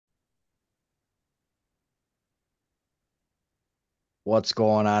What's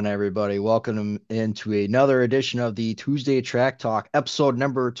going on, everybody? Welcome into another edition of the Tuesday Track Talk, episode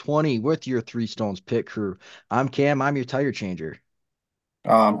number 20 with your Three Stones pit crew. I'm Cam, I'm your tire changer.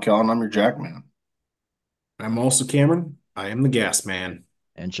 Kellen, I'm your jack man. I'm also Cameron. I am the gas man.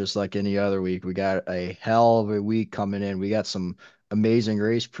 And just like any other week, we got a hell of a week coming in. We got some amazing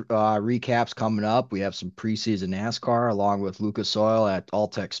race recaps coming up. We have some preseason NASCAR along with Lucas Oil at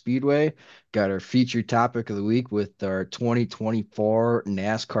Alltech Speedway. Got our featured topic of the week with our 2024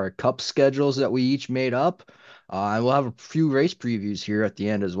 NASCAR Cup schedules that we each made up. And we'll have a few race previews here at the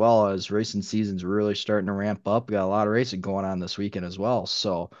end as well as racing season's really starting to ramp up. We got a lot of racing going on this weekend as well.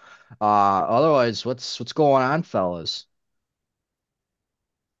 So, otherwise, what's going on, fellas?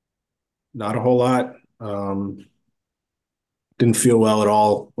 Not a whole lot. Didn't feel well at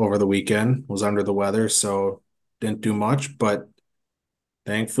all over the weekend. Was under the weather, so didn't do much. But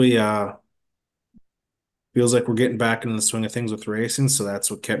thankfully, feels like we're getting back into the swing of things with racing. So that's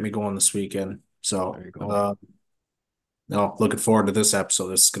what kept me going this weekend. There So, you go. no, looking forward to this episode.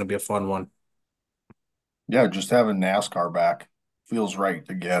 This is going to be a fun one. Yeah, just having NASCAR back feels right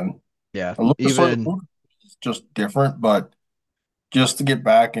again. Yeah, A Lucas Oil even is just different, but just to get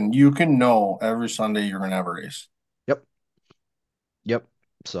back and you can know every Sunday you're gonna have a race. yep, yep.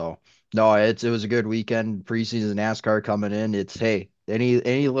 So no, it was a good weekend. Preseason NASCAR coming in. It's hey,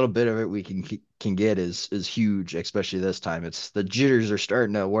 any little bit of it we can get is huge, especially this time. It's the jitters are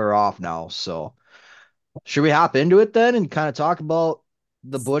starting to wear off now. So should we hop into it then and kind of talk about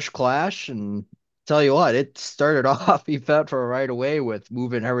the Bush Clash and tell you what, it started off eventful right away with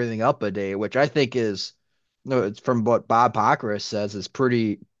moving everything up a day, which I think is, no, it's from what Bob Pockrass says is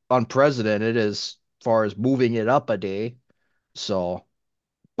pretty unprecedented as far as moving it up a day. So,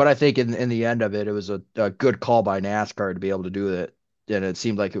 but I think in the end of it, it was a good call by NASCAR to be able to do it. And it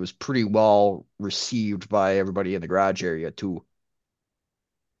seemed like it was pretty well received by everybody in the garage area too.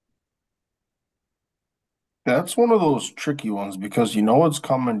 That's one of those tricky ones because you know it's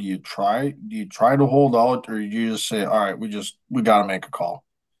coming. Do you try to hold out or you just say, all right, we gotta make a call.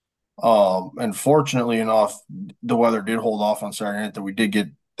 And fortunately enough, the weather did hold off on Saturday night that we did get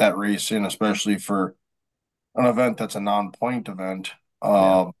that race in, especially for an event that's a non-point event.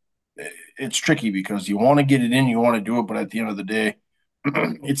 Yeah. Um, it's tricky because you want to get it in, you want to do it, but at the end of the day,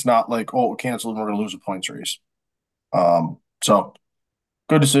 it's not like, oh, canceled, and we're going to lose a points race. So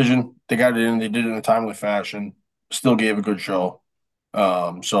good decision. They got it in. They did it in a timely fashion. Still gave a good show.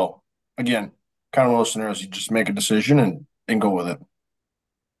 So again, kind of one of those scenarios. You just make a decision and go with it.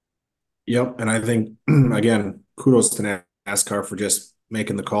 Yep. And I think, again, kudos to NASCAR for just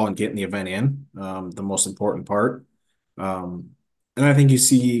making the call and getting the event in, the most important part. And I think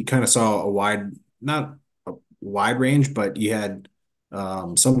kind of saw not a wide range, but you had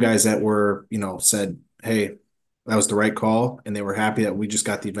some guys that said, hey, that was the right call. And they were happy that we just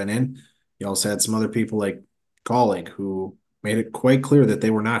got the event in. You also had some other people like Colleague who made it quite clear that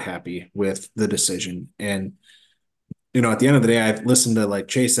they were not happy with the decision. And at the end of the day, I listened to like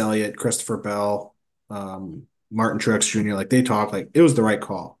Chase Elliott, Christopher Bell, Martin Truex Jr. Like they talk like it was the right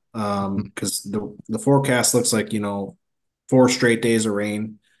call. Because the forecast looks like 4 straight days of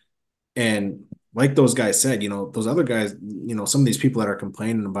rain, and like those guys said, those other guys, some of these people that are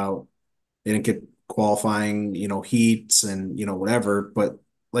complaining about they didn't get qualifying, heats and whatever, but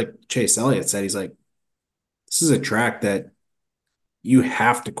like Chase Elliott said, he's like, this is a track that you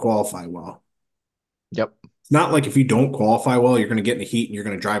have to qualify well. Yep. It's not like if you don't qualify well, you're going to get in the heat and you're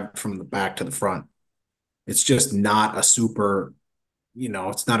going to drive from the back to the front. It's just not a super,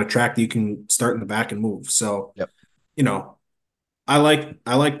 it's not a track that you can start in the back and move. So, Yep. you know, I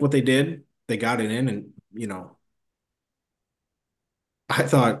like what they did. They got it in, and I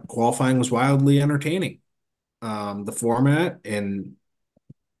thought qualifying was wildly entertaining. The format, and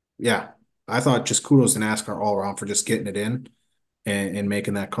yeah, I thought just kudos to NASCAR all around for just getting it in and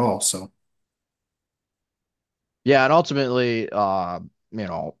making that call. So, Yeah, and ultimately, you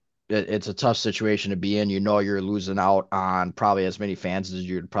know, it's a tough situation to be in. You know, you're losing out on probably as many fans as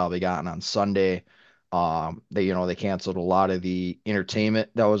you'd probably gotten on Sunday. They canceled a lot of the entertainment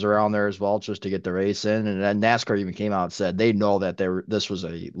that was around there as well just to get the race in. And then NASCAR even came out and said they know that this was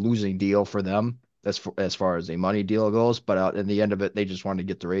a losing deal for them as far as a money deal goes. But in the end of it, they just wanted to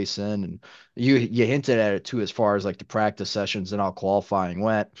get the race in. And you hinted at it too as far as like the practice sessions and how qualifying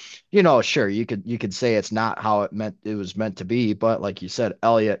went. Sure, you could say it's not how it was meant to be, but like you said,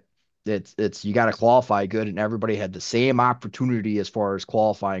 Elliot, it's you got to qualify good, and everybody had the same opportunity as far as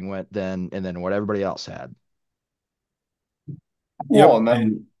qualifying went than what everybody else had. Well, yep. and then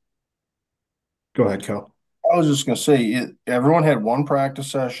And go ahead, Kel. I was just gonna say everyone had one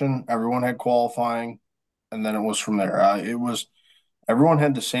practice session, everyone had qualifying, and then it was from there. It was everyone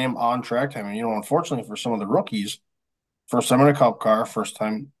had the same on track time. And, unfortunately for some of the rookies, first time in a cup car, first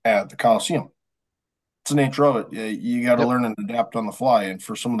time at the Coliseum. It's the nature of it. You got to Yep. learn and adapt on the fly. And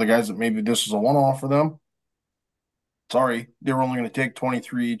for some of the guys that maybe this is a one off for them, sorry, they were only going to take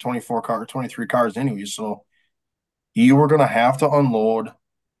 23, 24 car, 23 cars anyway. So you were going to have to unload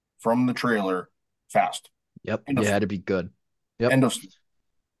from the trailer fast. Yep. End You of had to be good. Yep. end of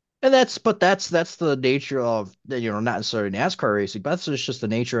And that's the nature of not necessarily NASCAR racing, but that's just the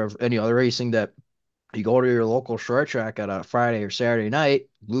nature of any other racing that you go to your local short track on a Friday or Saturday night,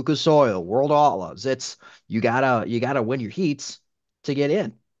 Lucas Oil, World Outlaws. It's you gotta win your heats to get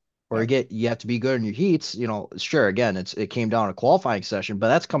in. Or yeah, you have to be good in your heats. Sure, again, it came down to qualifying session, but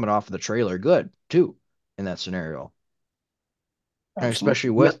that's coming off of the trailer good too in that scenario. And especially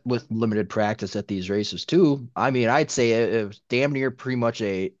absolutely. with limited practice at these races too. I mean, I'd say it was damn near pretty much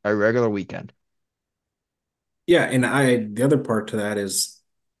a regular weekend. Yeah, and the other part to that is,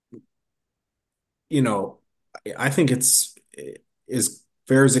 you know, I think it's as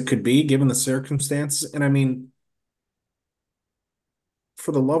fair as it could be given the circumstances. And I mean,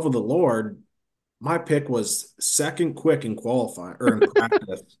 for the love of the Lord, my pick was second quick in qualifying or in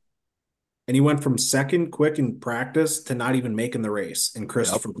practice. And he went from second quick in practice to not even making the race in Yep.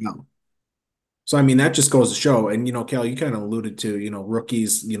 Christopher Bell. So I mean that just goes to show. And Cal, you kind of alluded to,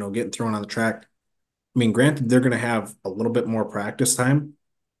 rookies, getting thrown on the track. I mean, granted, they're going to have a little bit more practice time,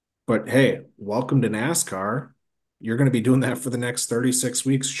 but hey, welcome to NASCAR. You're going to be doing that for the next 36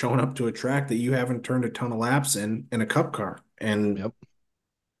 weeks, showing up to a track that you haven't turned a ton of laps in a cup car. And Yep.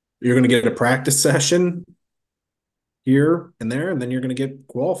 you're going to get a practice session here and there, and then you're going to get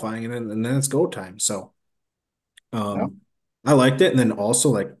qualifying, and then it's go time. So Yeah. um, I liked it. And then also,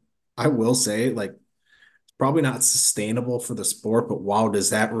 like, I will say, like, probably not sustainable for the sport, but wow, does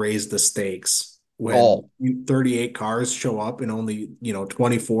that raise the stakes when Oh, 38 cars show up and only,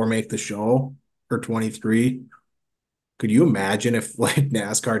 24 make the show or 23? Could you imagine if like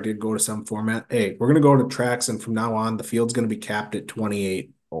NASCAR did go to some format? Hey, we're going to go to tracks and from now on, the field's going to be capped at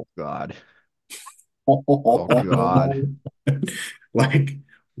 28. oh God. Oh God. Like,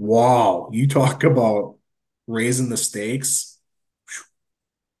 wow, you talk about raising the stakes.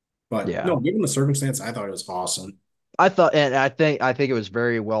 But Yeah. no, given the circumstance, I thought it was awesome. I thought, and I think it was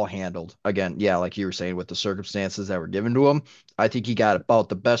very well handled. Again, yeah, like you were saying, with the circumstances that were given to him, I think he got about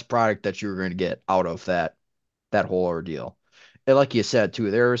the best product that you were going to get out of that whole ordeal. And like you said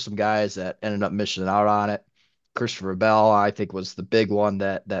too, there were some guys that ended up missing out on it. Christopher Bell, I think, was the big one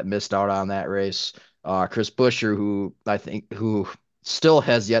that missed out on that race. Chris Buescher, who still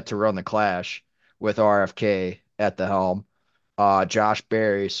has yet to run the Clash with RFK at the helm. Josh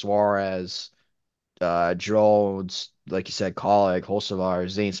Berry, Suarez, Jones, like you said, Colleague, Hocevar,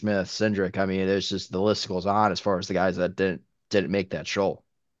 Zane Smith, Cindric. I mean, there's just the list goes on as far as the guys that didn't make that show.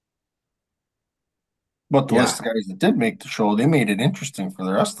 But the list Yeah. of guys that did make the show, they made it interesting for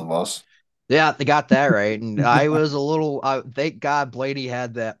the rest of us. Yeah, they got that right. And I was a little, thank God Blaney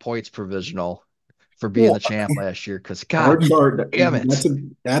had that points provisional for being the Well, champ last year. Because God Hard charge. damn That's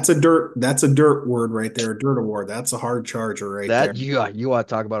it, a dirt word right there. A dirt award. That's a hard charger right there. that you want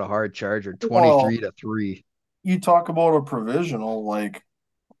to talk about a hard charger, well, 23-3. you talk about a provisional, like,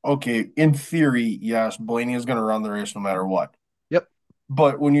 okay, in theory, yes, Blaney is going to run the race no matter what. Yep.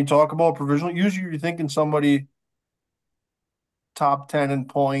 But when you talk about provisional, usually you're thinking somebody top 10 in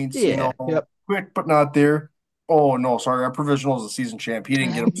points, Yeah. Yep. quick but not there. Oh, no, sorry. Our provisional is a season champ. He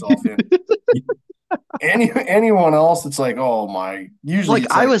didn't get himself in. Anyone else, it's like, oh my. Usually Like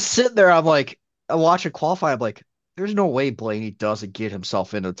it's I like, was sitting there, I'm like, I watch it qualify. I'm like, there's no way Blaney doesn't get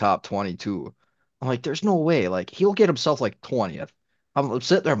himself into the top 22. I'm like, there's no way. Like he'll get himself like 20th. I'm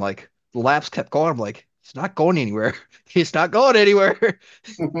sitting there. I'm like, the laps kept going. I'm like, he's not going anywhere. He's not going anywhere.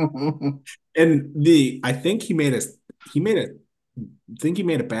 And I think he made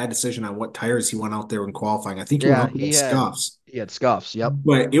a bad decision on what tires he went out there in qualifying. I think he went Yeah, out there with scuffs. he had scuffs. Yep.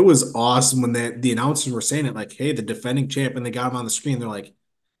 But it was awesome when the announcers were saying it, like, hey, the defending champ, and they got him on the screen. They're like,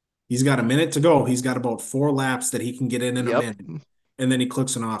 he's got a minute to go. He's got about 4 laps that he can get in a Yep. minute. And then he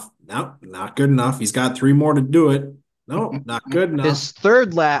clicks it off. Nope, not good enough. He's got 3 more to do it. Nope, not good enough. His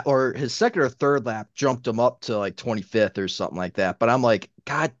third lap or his second or third lap jumped him up to like 25th or something like that. But I'm like,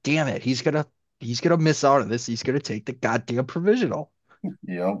 God damn it. He's gonna miss out on this. He's gonna take the goddamn provisional.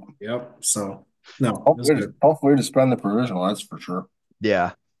 yep. Yep. So no, it was good. Tough way to spend the provisional, that's for sure.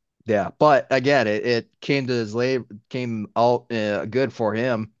 Yeah. Yeah. But again, it came to his late came out good for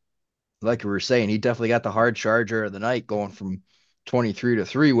him. Like we were saying, he definitely got the hard charger of the night going from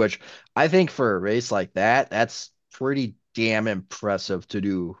 23-3, which I think for a race like that, that's pretty damn impressive to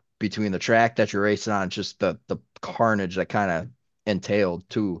do between the track that you're racing on, just the carnage that kind of entailed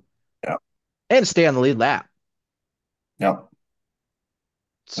too, Yeah. and stay on the lead lap. Yeah.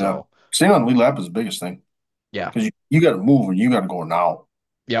 Yeah. So Staying on the lead lap is the biggest thing yeah, because you got to move and you got to go now.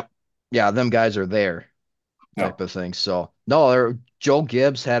 yep, yeah, them guys are there Yeah. type of thing. So no, Joe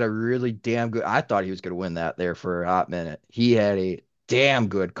Gibbs had a really damn good. I thought he was going to win that there for a hot minute. He had a damn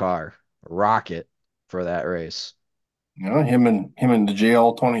good car, rocket for that race. You know, him and the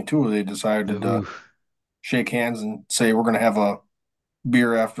JL 22, they decided to Ooh, shake hands and say we're going to have a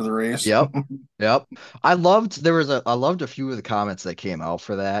beer after the race. yep. Yep. I loved a few of the comments that came out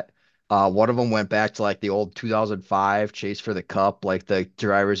for that. One of them went back to like the old 2005 Chase for the Cup, like the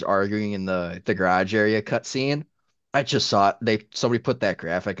drivers arguing in the garage area cutscene. I just saw somebody put that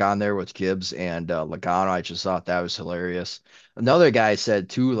graphic on there with Gibbs and Logano. I just thought that was hilarious. Another guy said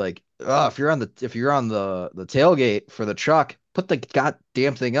too, like, oh, if you're on the tailgate for the truck, put the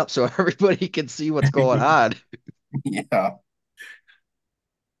goddamn thing up so everybody can see what's going on. Yeah.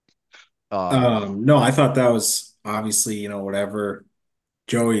 Um, No, I thought that was obviously, whatever.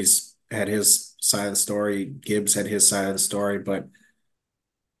 Joey's had his side of the story, Gibbs had his side of the story, but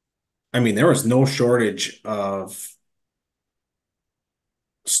I mean, there was no shortage of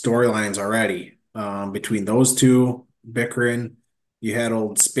storylines already between those two bickering. You had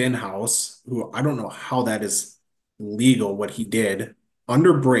old Spinhouse, who I don't know how that is legal, what he did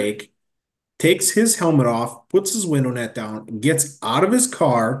under brake, takes his helmet off, puts his window net down, gets out of his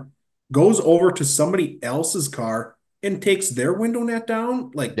car, goes over to somebody else's car and takes their window net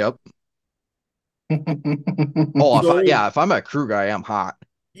down. Like, yep. Oh, so if I'm a crew guy, I'm hot. I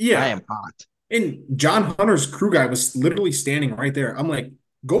yeah. am hot. And John Hunter's crew guy was literally standing right there. I'm like,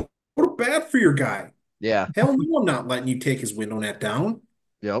 go to bat for your guy. Yeah. Hell no, I'm not letting you take his window net down.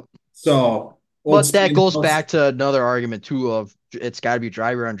 Yep. So old But that spin goes house. back to another argument too of it's got to be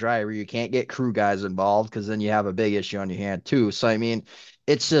driver on driver. You can't get crew guys involved because then you have a big issue on your hand too. So I mean,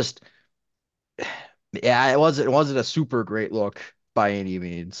 it's just yeah, it wasn't a super great look by any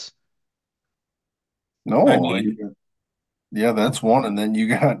means. I No, mean, yeah, that's one. And then you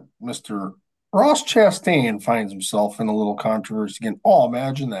got Mr. Ross Chastain finds himself in a little controversy again. Oh,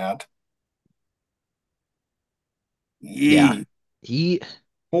 imagine that. Yeah. Yee. He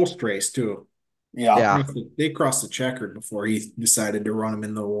post race too. They Yeah. yeah, crossed the checkered before he decided to run him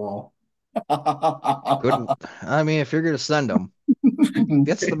in the wall. good. I mean, if you're gonna send him,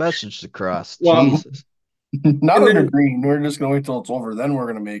 gets the message across. Well, Jesus. Not and under then green. We're just gonna wait till it's over. Then we're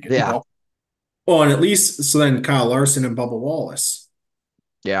gonna make it, Yeah. and at least so then Kyle Larson and Bubba Wallace.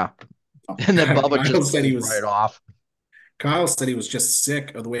 Yeah. And then Bubba Kyle just said he pulls right was off. Kyle said he was just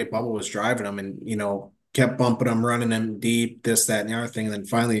sick of the way Bubba was driving him and, kept bumping him, running him deep, this, that, and the other thing. And then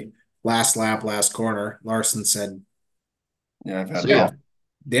finally, last lap, last corner, Larson said, Yeah, I've had See yeah, ya. enough.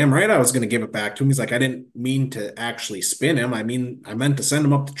 damn right I was going to give it back to him. He's like, I didn't mean to actually spin him. I meant to send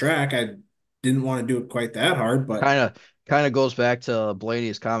him up the track. I didn't want to do it quite that hard, but Kind of goes back to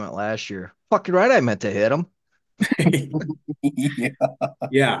Blaney's comment last year. Fucking right, I meant to hit him. Yeah.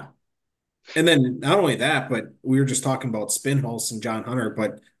 yeah. And then not only that, but we were just talking about Spinhouse and John Hunter,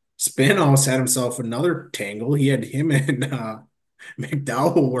 but Spinhouse had himself another tangle. He had him and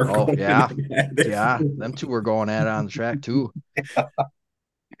McDowell were Oh going yeah, at it. yeah. Them two were going at it on the track too.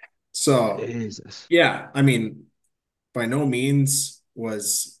 So Jesus. yeah, I mean, by no means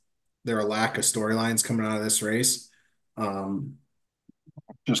was there a lack of storylines coming out of this race. Um,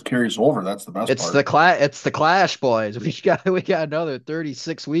 Just carries over. That's the best part. It's the Clash, boys. We got another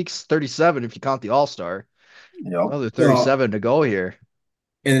 36 weeks, 37 if you count the All-Star. Yep. Another so 37 to go here.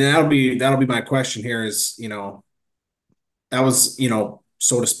 and that'll be my question here is, that was,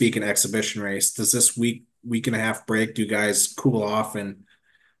 so to speak, an exhibition race. Does this week and a half break, do you guys cool off and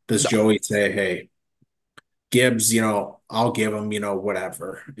does No, Joey say, hey, Gibbs, I'll give him,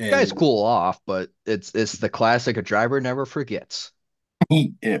 whatever. guys And cool off, but it's the classic a driver never forgets.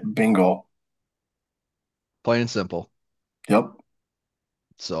 Bingo. Plain and simple. Yep.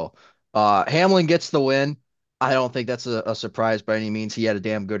 So Hamlin gets the win. I don't think that's a surprise by any means. He had a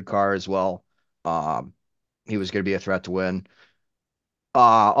damn good car as well. Um, he was going to be a threat to win.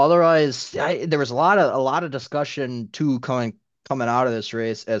 Otherwise, there was a lot of discussion too coming out of this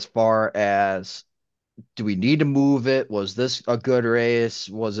race as far as do we need to move it? Was this a good race?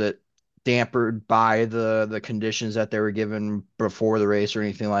 Was it dampered by the conditions that they were given before the race or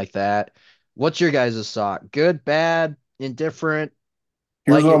anything like that? What's your guys' thought? Good, bad, indifferent,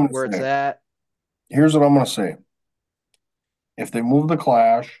 Here's like what it I'm where gonna it's say. at? Here's what I'm gonna say. If they move the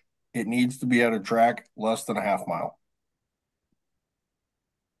Clash, it needs to be at a track less than a half mile.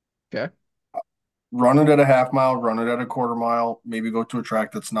 Okay. Run it at a half mile, run it at a quarter mile, maybe go to a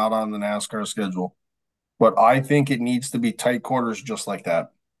track that's not on the NASCAR schedule. but I think it needs to be tight quarters just like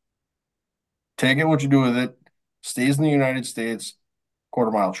that. Take it what you do with it. Stays in the United States,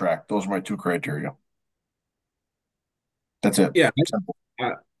 quarter mile track. Those are my two criteria. That's it. Yeah, Simple.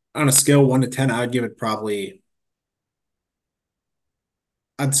 on a scale 1 to 10, I'd give it probably,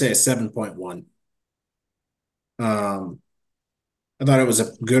 I'd say a 7.1. Um, I thought it was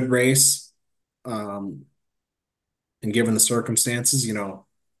a good race. Um, and given the circumstances,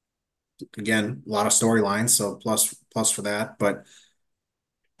 again, a lot of storylines, so plus for that. But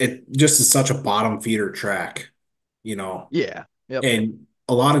it just is such a bottom feeder track, you know, Yeah. Yep. and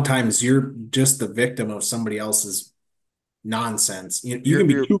a lot of times you're just the victim of somebody else's nonsense. You You're can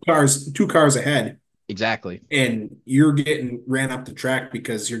be you're two cars ahead, exactly. and you're getting ran up the track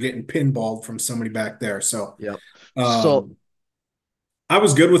because you're getting pinballed from somebody back there. So Yep. So um, I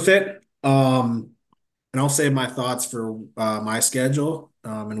was good with it. And I'll save my thoughts for my schedule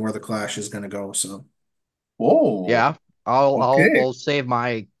and where the clash is going to go. So Oh, yeah, I'll okay. I'll save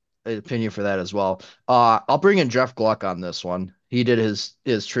my opinion for that as well. I'll bring in Jeff Gluck on this one. He did his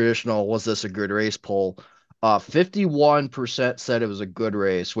traditional "Was this a good race?" poll. 51% said it was a good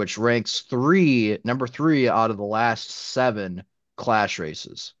race, which ranks number three out of the last seven Clash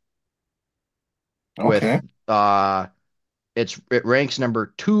races. With Okay. it ranks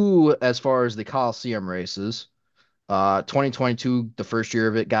number two as far as the Coliseum races. 2022, the first year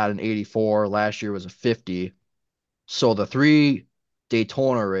of it, got an 84. Last year was a 50. So the three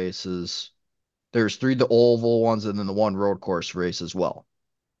Daytona races, there's three the oval ones and then the one road course race as well.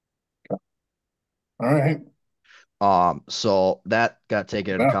 All right. So that got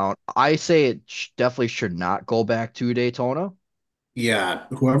taken into Yeah. account. I say it definitely should not go back to Daytona. yeah,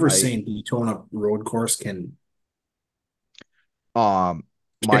 whoever's I saying Daytona road course can um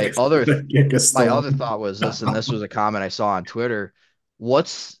my kick other kick a my other stone. thought was this, and this was a comment I saw on Twitter.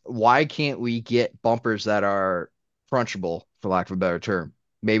 Why can't we get bumpers that are crunchable, for lack of a better term?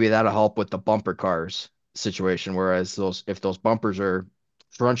 Maybe that'll help with the bumper cars situation. Whereas if those bumpers are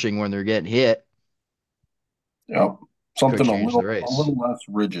crunching when they're getting hit, Yep. could Something change the a race. little less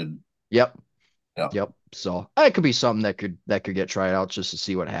rigid. Yep, Yep. yep. So that could be something that could get tried out just to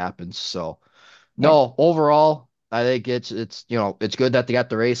see what happens. So Yep. no, overall, I think it's it's good that they got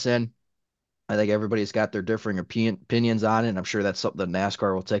the race in. I think everybody's got their differing opinions on it. And I'm sure that's something that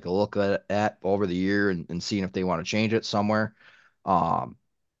NASCAR will take a look at over the year and seeing if they want to change it somewhere. Um,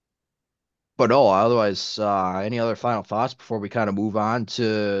 but no, otherwise, any other final thoughts before we kind of move on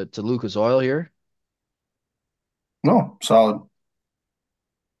to Lucas Oil here? No, solid.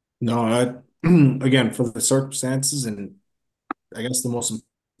 No, again, for the circumstances, and I guess the most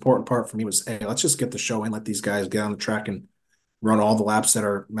important part for me was, hey, let's just get the show in, let these guys get on the track and run all the laps that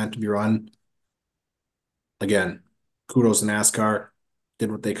are meant to be run. Again, kudos to NASCAR,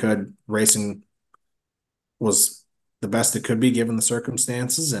 did what they could. Racing was the best it could be given the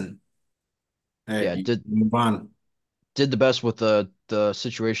circumstances, and hey, Yeah, you did move on. did the best with the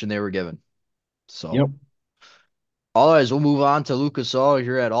situation they were given. So, Yep. otherwise, we'll move on to Lucas Oil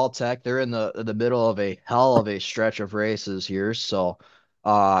here at Alltech. They're in the middle of a hell of a stretch of races here. So,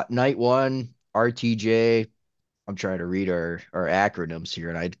 night one, RTJ. I'm trying to read our acronyms here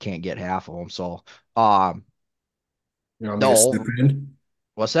and I can't get half of them. So, um, You want me to step no, in?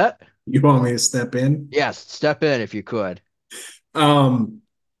 what's that? You want me to step in? Yes, step in if you could. Um,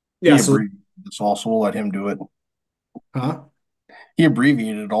 yeah, He so abbreviated this also. We'll let him do it. huh? He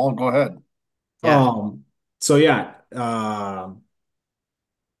abbreviated it all. Go ahead. Yeah, So yeah,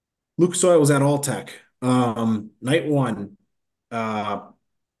 Lucas Oil was at All Tech. Night one, uh,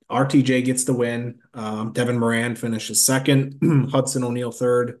 RTJ gets the win. Devin Moran finishes second. Hudson O'Neal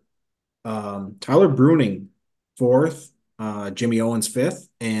third. Tyler Bruning fourth. Jimmy Owens fifth,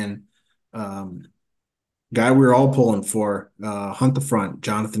 and um, guy we were all pulling for, Hunt the Front,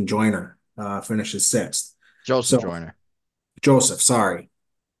 Jonathan Joyner, finishes sixth. Joseph So Joyner. Joseph, sorry.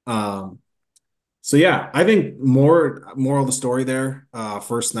 Um, so yeah, I think more of the story there.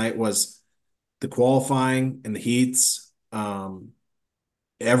 First night was the qualifying and the heats.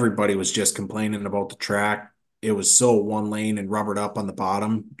 Everybody was just complaining about the track. It was so one lane and rubbered up on the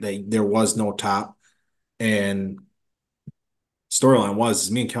bottom. There was no top. And storyline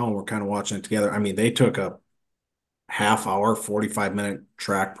was me and Kellen were kind of watching it together. I mean, they took a half hour, 45-minute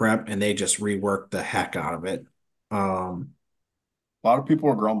track prep and they just reworked the heck out of it. Um, A lot of people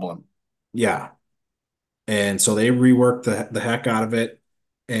are grumbling. yeah. And so they reworked the heck out of it.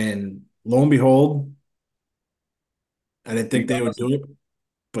 And lo and behold, I didn't We think they got would us. do it,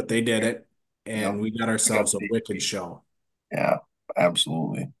 but they did it. Yep. And we got We got ourselves a wicked safety. show. Yeah,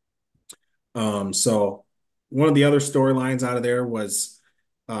 absolutely. So one of the other storylines out of there was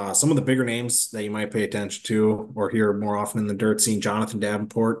Some of the bigger names that you might pay attention to or hear more often in the dirt scene, Jonathan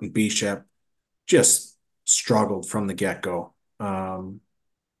Davenport and B Shep just struggled from the get-go.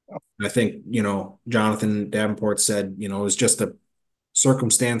 I think, Jonathan Davenport said, it was just a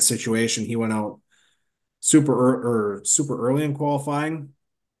circumstance situation. He went out super early in qualifying,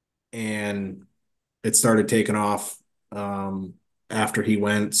 and it started taking off after he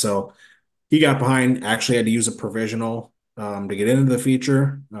went. So he got behind, actually had to use a provisional to get into the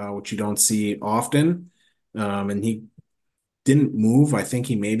feature, which you don't see often. And he didn't move. I think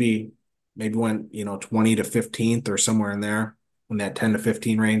he maybe went, 20 to 15th or somewhere in there in that 10 to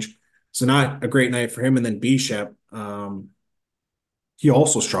 15 range. So not a great night for him. And then B Shep, he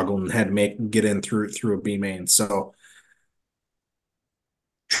also struggled and had to get in through a B main. So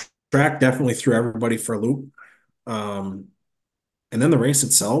track definitely threw everybody for a loop. Um, and then the race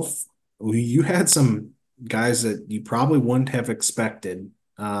itself, you had some guys that you probably wouldn't have expected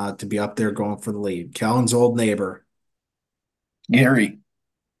to be up there going for the lead. Callan's old neighbor, Gary.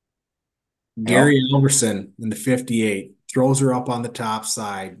 Yep. Gary Alverson in the 58, throws her up on the top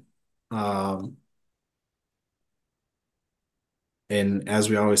side. Um, and as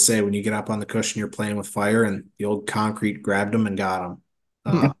we always say, when you get up on the cushion, you're playing with fire, and the old concrete grabbed him and got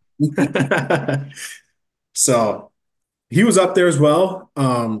him. So he was up there as well.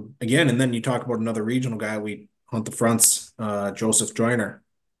 Again, and then you talk about another regional guy. We hunt the fronts, Joseph Joyner.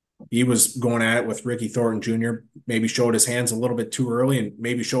 He was going at it with Ricky Thornton Jr. Maybe showed his hands a little bit too early, and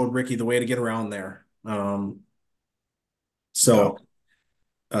maybe showed Ricky the way to get around there. Yep. So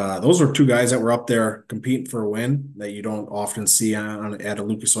those were two guys that were up there competing for a win that you don't often see at a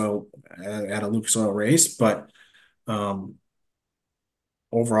Lucas Oil race. But um,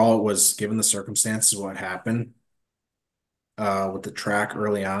 overall, it was, given the circumstances what happened with the track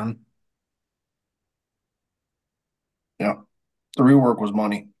early on. Yep. The rework was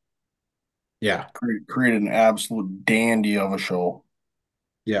money. Yeah, Created an absolute dandy of a show.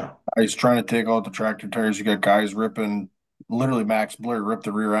 yeah, He's trying to take out the tractor tires. You got guys ripping, literally Max Blair ripped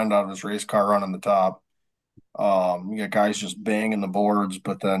the rear end out of his race car running the top. You got guys just banging the boards,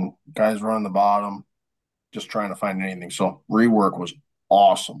 but then guys running the bottom, just trying to find anything. So rework was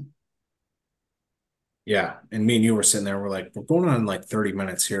awesome. yeah. And me and you were sitting there. We're like, we're going on like 30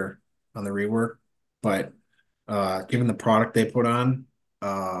 minutes here on the rework, but given the product they put on,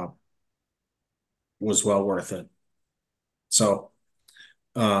 uh, was well worth it. So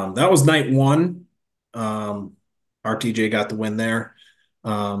that was night one. Um, RTJ got the win there.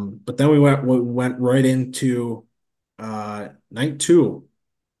 But then we went right into night two,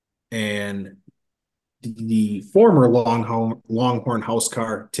 and the former Longhorn house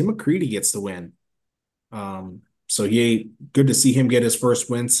car, Tim McCready, gets the win. So good to see him get his first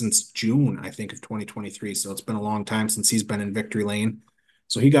win since June, I think, of 2023. So it's been a long time since he's been in victory lane.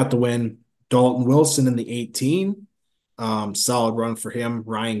 So he got the win. Dalton Wilson in the 18. Solid run for him.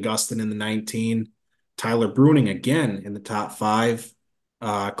 Ryan Gustin in the 19. Tyler Bruning again in the top five.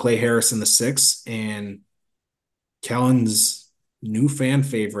 Clay Harris in the six. And Kellen's new fan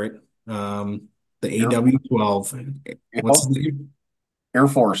favorite, the Air, AW12. yep. What's his name? Air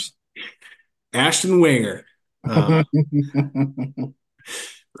Force. Ashton Winger.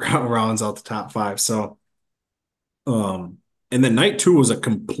 Rounds out the top five. So, and then night two was a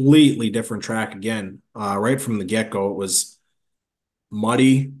completely different track again. Right from the get-go, it was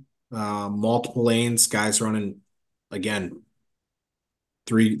muddy, multiple lanes, guys running again,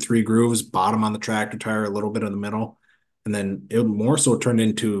 three grooves, bottom on the tractor tire, a little bit in the middle, and then it more so turned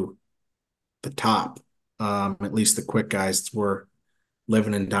into the top. At least the quick guys were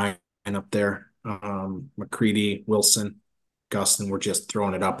living and dying up there. McCready, Wilson, Gustin were just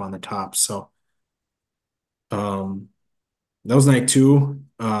throwing it up on the top. So that was night two.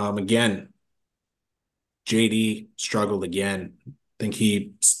 Again, JD struggled again. I think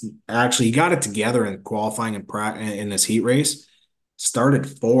he actually got it together in qualifying and in this heat race.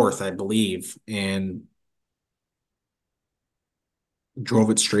 Started fourth, I believe, and drove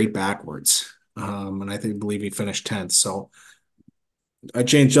it straight backwards. And believe he finished 10th. So I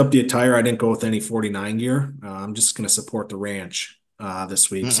changed up the attire. I didn't go with any 49 gear. I'm just going to support the ranch this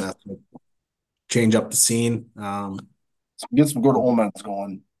week. So I have to change up the scene. Get some good omens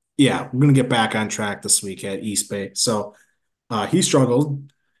going. Yeah, we're going to get back on track this week at East Bay. So he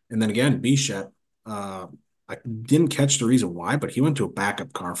struggled. And then again, Bishop, I didn't catch the reason why, but he went to a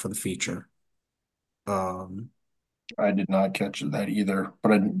backup car for the feature. I did not catch that either,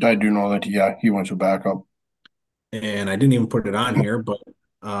 but I do know that, yeah, he went to backup. And I didn't even put it on here, but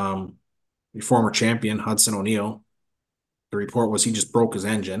your former champion, Hudson O'Neill, the report was he just broke his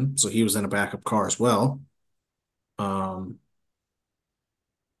engine. So he was in a backup car as well.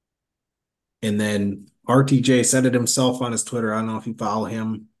 And then RTJ said it himself on his Twitter. I don't know if you follow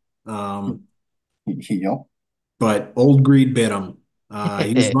him. Um, Yep. but Old Greed bit him.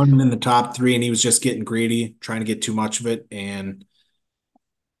 He was running in the top three and he was just getting greedy, trying to get too much of it. And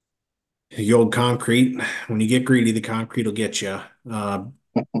the old concrete, when you get greedy, the concrete will get you.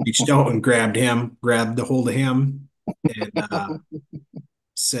 Reached out and grabbed the hold of him, and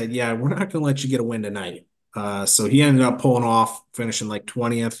said, "Yeah, we're not going to let you get a win tonight." So he ended up pulling off, finishing like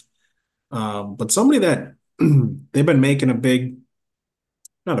 20th. But somebody that they've been making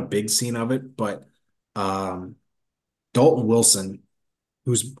not a big scene of it, but um, Dalton Wilson,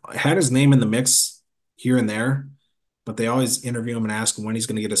 who's had his name in the mix here and there, but they always interview him and ask him when he's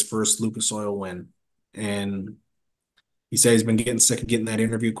going to get his first Lucas Oil win. And he said he's been getting sick of getting that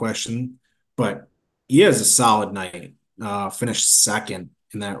interview question, but he has a solid night. Finished second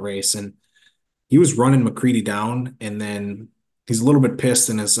in that race, and he was running McCready down, and then he's a little bit pissed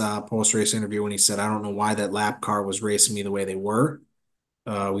in his post race interview when he said, "I don't know why that lap car was racing me the way they were."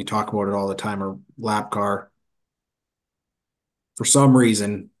 We talk about it all the time. A lap car, for some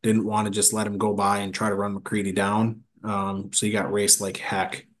reason, didn't want to just let him go by and try to run McCready down. So he got raced like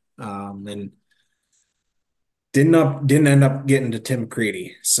heck, and didn't end up getting to Tim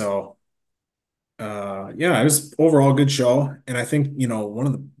McCready. So yeah, it was overall a good show. And I think, one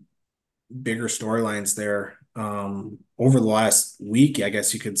of the bigger storylines there over the last week, I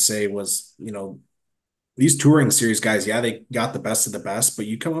guess you could say, was, these touring series guys, yeah, they got the best of the best, but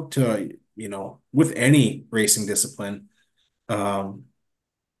you come up to, with any racing discipline, um,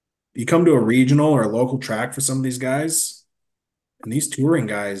 you come to a regional or a local track for some of these guys, and these touring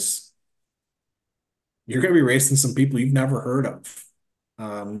guys, you're going to be racing some people you've never heard of.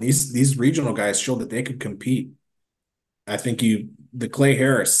 These regional guys showed that they could compete. I think the Clay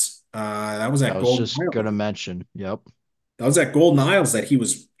Harris, I was just gonna mention. Yep. That was at Golden Isles that he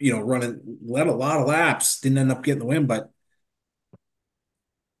was, running, led a lot of laps, didn't end up getting the win, but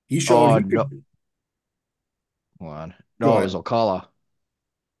he showed Oh he no, could hold on. go No, it was ahead. Ocala.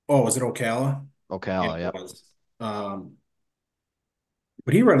 Oh, was it Ocala? Yeah, Ocala. it Yep. was.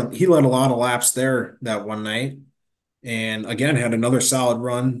 But he led a lot of laps there that one night, and again had another solid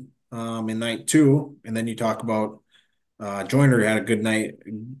run in night two. And then you talk about Joyner had a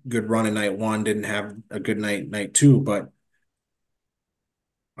good run in night one, didn't have a good night two, but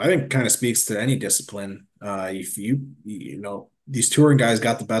I think kind of speaks to any discipline. If these touring guys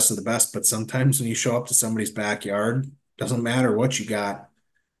got the best of the best, but sometimes when you show up to somebody's backyard, doesn't matter what you got,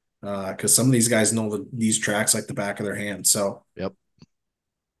 because some of these guys know these tracks like the back of their hand. So Yep.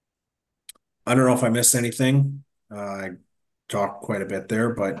 I don't know if I missed anything. I talked quite a bit there,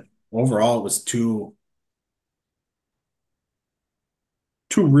 but overall, it was two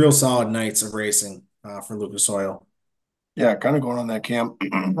real solid nights of racing for Lucas Oil. Yeah, kind of going on that camp.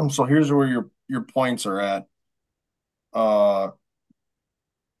 So here's where your points are at. Uh,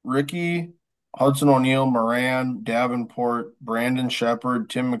 Ricky, Hudson O'Neill, Moran, Davenport, Brandon Shepard,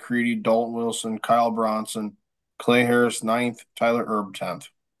 Tim McCready, Dalton Wilson, Kyle Bronson, Clay Harris ninth, Tyler Erb 10th.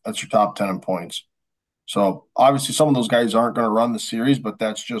 That's your top 10 in points. So obviously some of those guys aren't going to run the series, but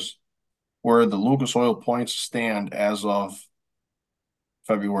that's just where the Lucas Oil points stand as of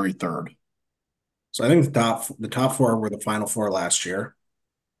February 3rd. So I think the top four were the final four last year.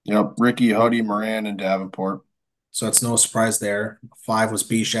 Yep. Ricky, Huddy, Moran, and Davenport. So it's no surprise there. Five was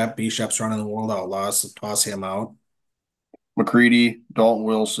Bishop. Bishop's running the World Outlaws, so toss him out. McCready, Dalton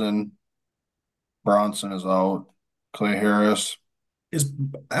Wilson, Bronson is out. Clay Harris. Is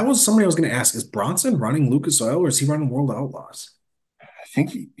that was somebody I was going to ask? Is Bronson running Lucas Oil or is he running World Outlaws? I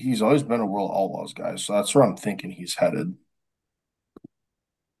think he's always been a World Outlaws guy, so that's where I'm thinking he's headed.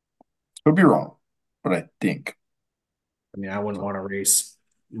 Could be wrong, but I think. I mean, I wouldn't want to race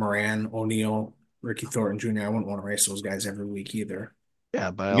Moran, O'Neill, Ricky Thornton Jr. I wouldn't want to race those guys every week either.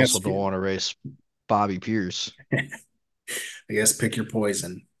 Yeah, but I I also guess don't want to race Bobby Pierce. I guess pick your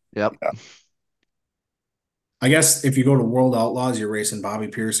poison. Yep. Yeah. I guess if you go to World Outlaws, you're racing Bobby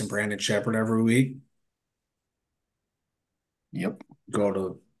Pierce and Brandon Shepard every week. Yep. Go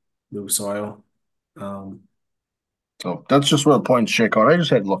to Lucas Oil. Um, So that's just where the points shake out. I just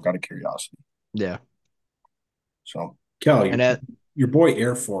had to look out of curiosity. Yeah. So Kelly, And that your boy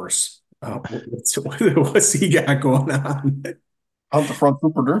Air Force. What's he got going on? hunt the front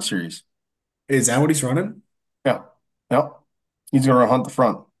Super Dirt Series. Is that what he's running? Yeah. Yep. He's gonna hunt the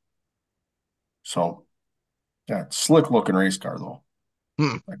front. So yeah, slick looking race car though.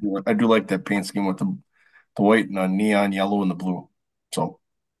 hmm. I do like that paint scheme with the white and the neon yellow and the blue. So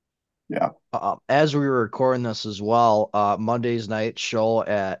yeah. As we were recording this as well, Monday's night show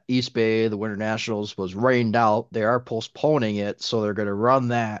at East Bay, the Winter Nationals was rained out. They are postponing it, so they're going to run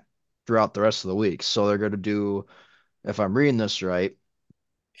that throughout the rest of the week. So they're going to do, if I'm reading this right,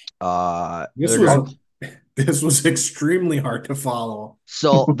 This they're was going to, I'll- this was extremely hard to follow.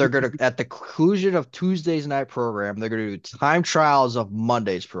 so they're going to, at the conclusion of Tuesday's night program, they're going to do time trials of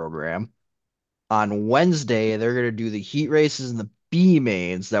Monday's program. On Wednesday, they're going to do the heat races and the B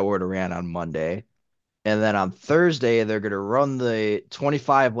mains that would have ran on Monday. And then on Thursday, they're going to run the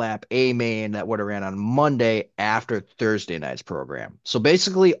 25 lap A main that would have ran on Monday after Thursday night's program. So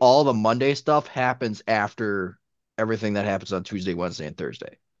basically, all the Monday stuff happens after everything that happens on Tuesday, Wednesday, and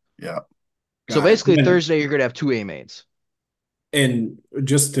Thursday. yeah. So Got it. basically, Thursday, you're going to have two A mains. And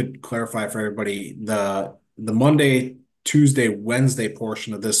just to clarify for everybody, the Monday, Tuesday, Wednesday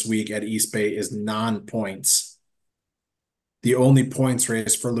portion of this week at East Bay is non-points. The only points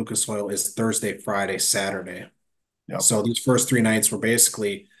race for Lucas Oil is Thursday, Friday, Saturday. Yep. So these first 3 nights were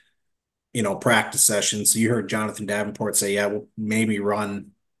basically, practice sessions. So you heard Jonathan Davenport say, yeah, we'll maybe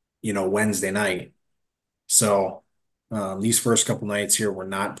run, Wednesday night. So these first couple nights here were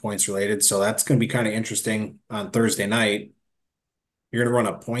not points related. So that's going to be kind of interesting on Thursday night. You're going to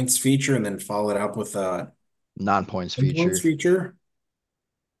run a points feature and then follow it up with a Non-points points feature. feature.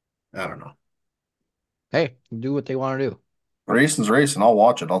 I don't know. Hey, do what they want to do. Racing's racing. I'll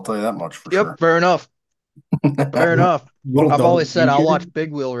watch it. I'll tell you that much for Yep, sure. fair enough. Fair enough. Little I've double always said I'll feature. watch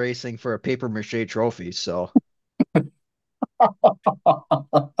big wheel racing for a paper mache trophy. So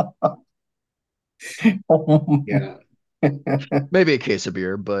Yeah. maybe a case of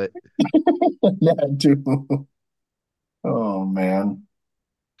beer, but Yeah, I do. Oh man.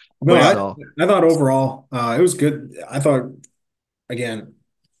 No, But yeah, so I thought overall it was good. I thought again,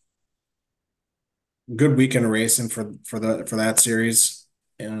 good weekend of racing for that series.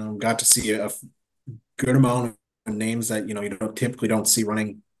 And got to see a good amount of names that you don't typically see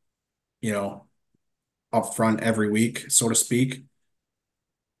running, you know, up front every week, so to speak.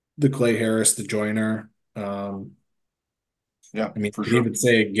 The Clay Harris, the Joyner. yeah, I mean, for you could sure. even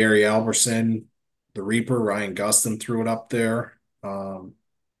say Gary Alberson, the Reaper, Ryan Gustin threw it up there. So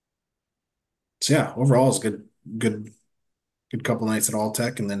yeah, overall it's good, good couple nights at All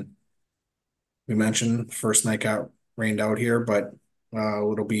Tech, and then we mentioned first night got rained out here, but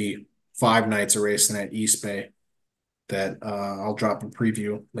it'll be 5 nights of racing at East Bay that I'll drop a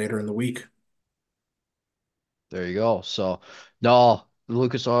preview later in the week. there you go. So no,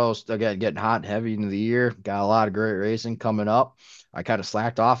 Lucas Oil's again getting hot and heavy into the year. Got a lot of great racing coming up. I kind of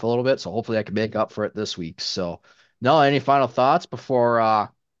slacked off a little bit, so hopefully I can make up for it this week. So no, any final thoughts before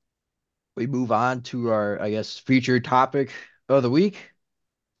we move on to our, I guess, featured topic of the week?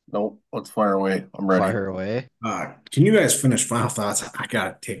 Nope, let's fire away. I'm ready. Fire away. Can you guys finish final thoughts? I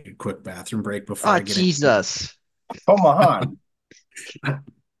gotta take a quick bathroom break before Ah, I get in. Jesus. Come on.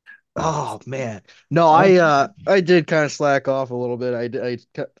 Oh man. No, Huh? I did kind of slack off a little bit.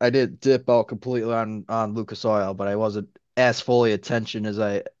 I did dip out completely on Lucas Oil, but I wasn't as full out attention as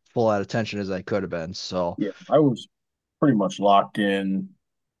I could have been. So, Yeah, I was pretty much locked in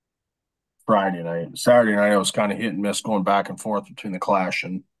Friday night. Saturday night, I was kind of hit and miss going back and forth between the Clash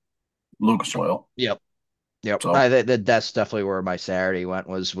and Lucas Oil. yep. Yep. So, That's definitely where my Saturday went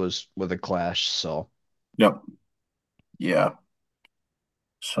was with a Clash. So, yep. Yeah.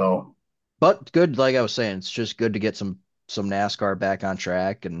 So, but good, like I was saying, it's just good to get some NASCAR back on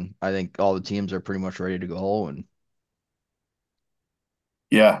track, and I think all the teams are pretty much ready to go. And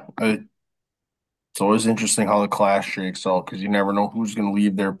yeah, it's always interesting how the Clash shakes out because you never know who's going to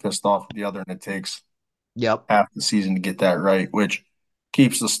leave there pissed off at the other, and it takes yep. half the season to get that right, which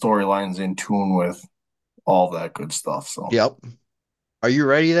keeps the storylines in tune with all that good stuff. So, Yep. Are you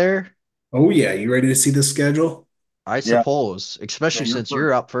ready there? Oh yeah, you ready to see the schedule? I yeah, suppose, yeah, especially you're since you're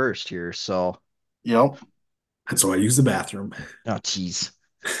first. up first here. So, Yep. And so I use the bathroom. oh, geez.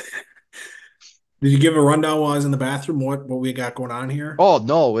 Did you give a rundown while I was in the bathroom what we got going on here? Oh,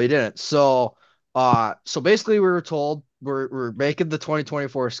 no, we didn't. So basically, we were told we're making the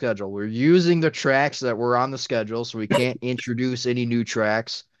 2024 schedule. We're using the tracks that were on the schedule, so we can't introduce any new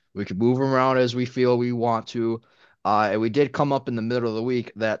tracks. We can move them around as we feel we want to. And we did come up in the middle of the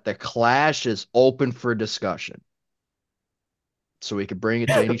week that the Clash is open for discussion, so we could bring it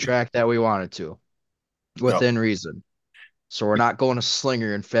to any track that we wanted to Yep. within reason. So we're not going to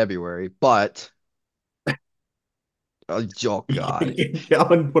Slinger in February, but oh God.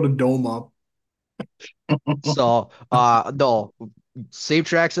 Alan put a dome up. So no, same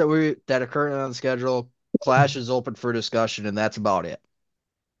tracks that are currently on the schedule. Clash is open for discussion, and that's about it.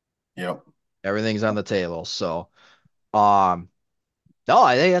 Yep. Everything's on the table. So um no,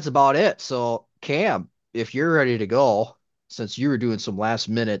 I think that's about it. So Cam, if you're ready to go, since you were doing some last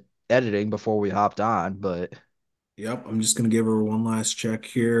minute editing before we hopped on, but Yep, I'm just gonna give her one last check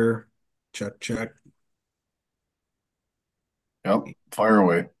here. Check, check. Yep. Fire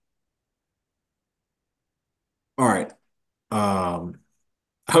away. All right.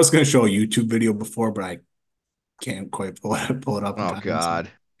 I was going to show a YouTube video before, but I can't quite pull it up in Oh time.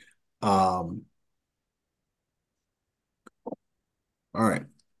 God. Um, all right.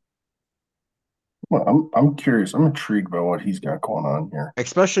 Well, I'm curious. I'm intrigued by what he's got going on here.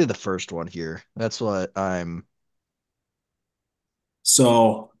 Especially the first one here. That's what I'm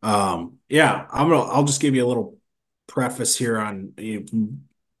So, yeah, I'll just give you a little preface here on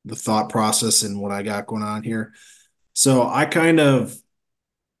the thought process and what I got going on here. So I kind of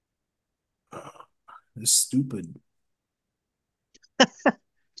this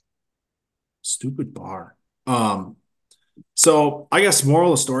stupid bar. So I guess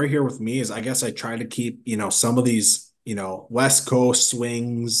moral of the story here with me is I guess I try to keep, some of these, West Coast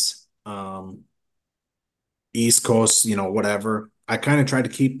swings, East Coast, whatever. I kind of try to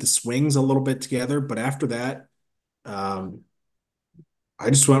keep the swings a little bit together, but after that, um, I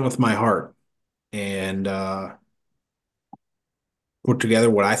just went with my heart and put together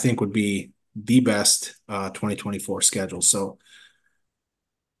what I think would be the best 2024 schedule. So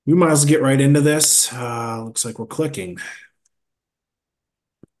we might as well get right into this. Looks like we're clicking.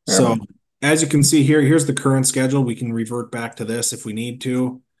 Yeah, So as you can see here, here's the current schedule. We can revert back to this if we need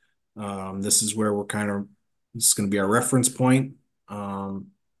to. This is where this is going to be our reference point.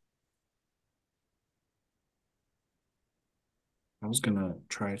 I was going to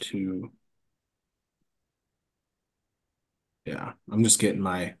try to, yeah, I'm just getting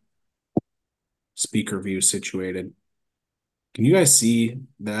my speaker view situated. Can you guys see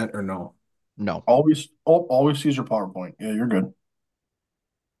that or no? no. always use your PowerPoint. Yeah, you're good.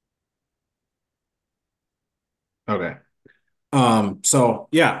 Okay. So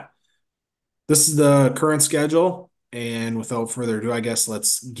yeah, this is the current schedule. And without further ado, I guess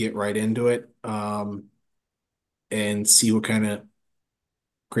let's get right into it. And see what kind of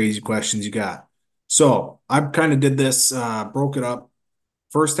crazy questions you got. So I kind of did this, broke it up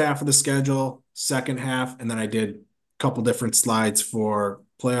first half of the schedule, second half, and then I did a couple different slides for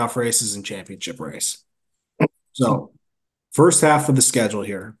playoff races and championship race. So first half of the schedule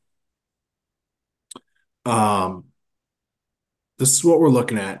here. Um, this is what we're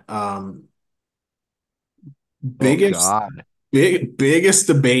looking at. Oh Biggest God. biggest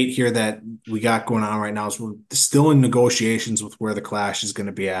debate here that we got going on right now is we're still in negotiations with where the Clash is going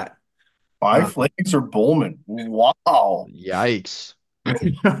to be at. Five Flags or Bowman? Wow. Yikes.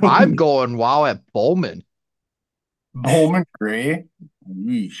 I'm going wow at Bowman. Bowman Gray?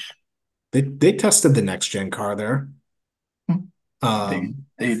 Yeesh. They tested the next gen car there. They Um,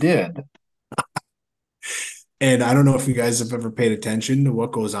 they did. and I don't know if you guys have ever paid attention to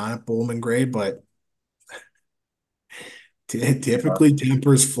what goes on at Bowman Gray, but Yeah. typically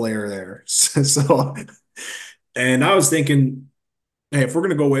tempers flare there. So, and I was thinking, hey, if we're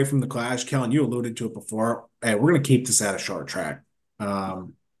going to go away from the Clash, Kellen, you alluded to it before. Hey, we're going to keep this at a short track.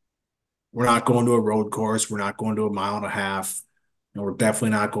 Um, we're not going to a road course. We're not going to a mile and a half. And we're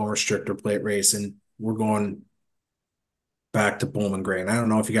definitely not going restrictor plate racing. We're going back to Bowman Gray. And I don't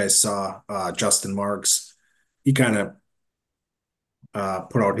know if you guys saw Justin Marks. He kind of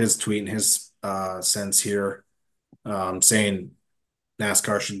put out his tweet and his sense here, saying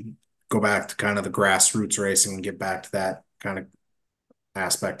NASCAR should go back to kind of the grassroots racing and get back to that kind of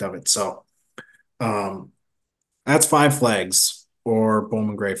aspect of it. So um, that's Five Flags or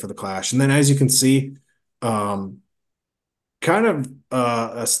Bowman Gray for the Clash. And then as you can see, um, kind of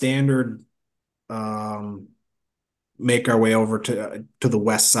a standard um, make our way over to the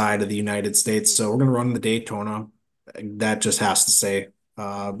west side of the United States. So we're going to run the Daytona. That just has to say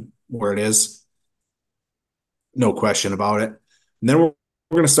where it is, no question about it. And then we're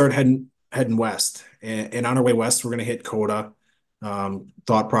going to start heading west, and on our way west, we're going to hit Coda.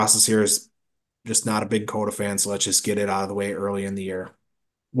 Thought process here is just not a big Coda fan, so let's just get it out of the way early in the year.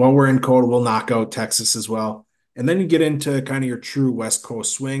 While we're in Coda, we'll knock out Texas as well. And then you get into kind of your true West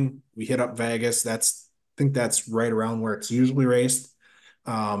Coast swing. We hit up Vegas. I think that's right around where it's usually raced.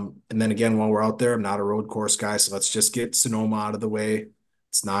 And then again, while we're out there, I'm not a road course guy, so let's just get Sonoma out of the way.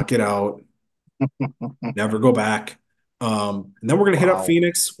 Let's knock it out. Never go back. And then we're gonna hit up Wow.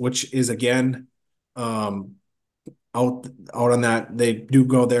 Phoenix, which is again um, out on that. They do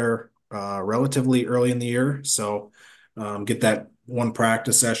go there relatively early in the year, so get that one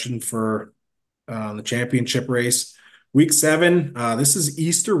practice session for the championship race. Week 7, this is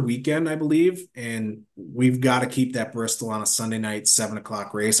Easter weekend, I believe, and we've got to keep that Bristol on a Sunday night 7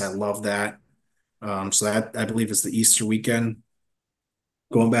 o'clock race. I love that. So that I believe is the Easter weekend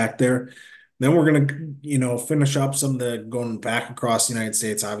going back there. Then we're gonna, finish up some of the going back across the United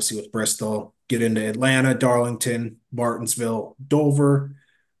States, obviously with Bristol, get into Atlanta, Darlington, Martinsville, Dover.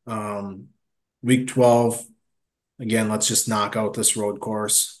 Um, week 12, again, let's just knock out this road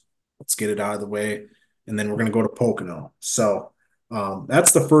course. Let's get it out of the way. And then we're gonna go to Pocono. So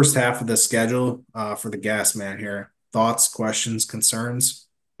that's the first half of the schedule for the gas man here. Thoughts, questions, concerns?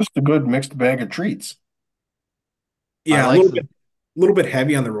 Just a good mixed bag of treats. I Yeah, like the a little bit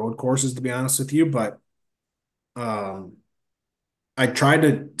heavy on the road courses to be honest with you, but um I tried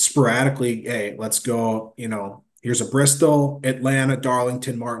to sporadically, hey, let's go, here's a Bristol, Atlanta,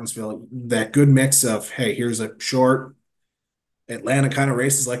 Darlington, Martinsville, that good mix of, hey, here's a short Atlanta kind of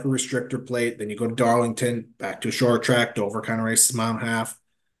races like a restrictor plate. Then you go to Darlington, back to a short track, Dover kind of races mile and a half.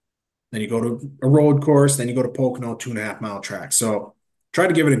 Then you go to a road course, then you go to Pocono, 2.5 mile track. So try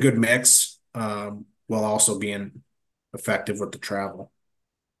to give it a good mix while also being effective with the travel.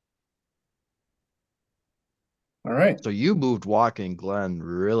 All right. so you moved Walking Glen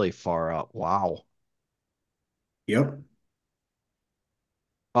really far up. Wow. Yep.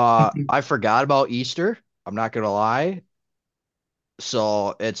 I forgot about Easter. I'm not gonna lie.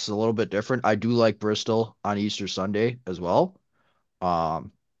 So it's a little bit different. I do like Bristol on Easter Sunday as well.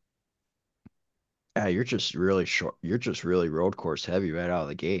 Um, yeah, you're just really short. You're just really road course heavy right out of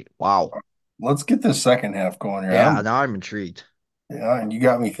the gate. Wow. Let's get this second half going here. Yeah, now I'm intrigued. Yeah, and you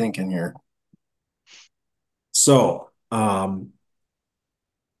got me thinking here. So,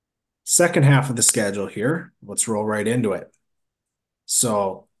 second half of the schedule here, let's roll right into it.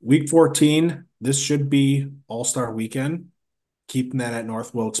 So, week 14, this should be All-Star weekend, keeping that at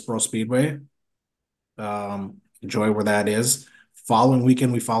North Wilkesboro Speedway. Enjoy where that is. Following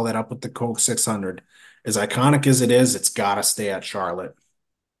weekend, we follow that up with the Coke 600. As iconic as it is, it's got to stay at Charlotte.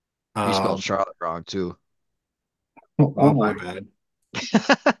 You spelled Um, Charlotte wrong too. Oh oh, my boy. bad.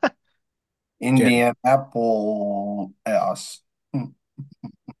 Okay. Indianapolis.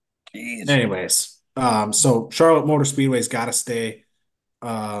 Jeez. Anyways, so Charlotte Motor Speedway's got to stay.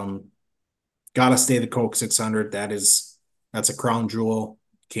 Um, got to stay the Coke 600. That's a crown jewel.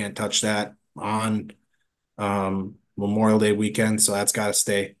 Can't touch that on Memorial Day weekend, so that's got to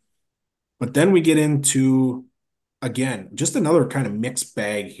stay. But then we get into again just another kind of mixed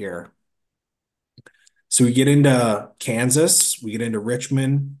bag here. So we get into Kansas, we get into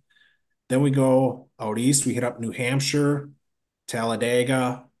Richmond, then we go out east. We hit up New Hampshire,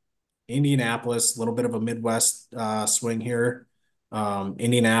 Talladega, Indianapolis, a little bit of a Midwest swing here.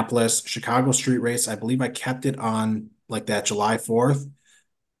 Indianapolis, Chicago Street Race. I believe I kept it on like that July 4th.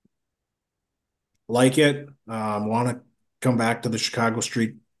 Like it. Want to come back to the Chicago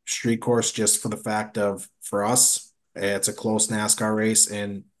Street Course just for the fact of for us, it's a close NASCAR race,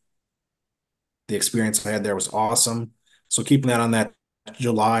 and the experience I had there was awesome. So keeping that on that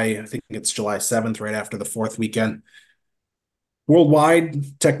July, I think it's July 7th, right after the fourth weekend.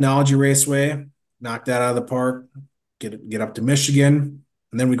 Worldwide Technology Raceway, knock that out of the park. Get up to Michigan,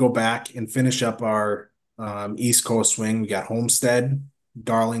 and then we go back and finish up our East Coast swing. We got Homestead,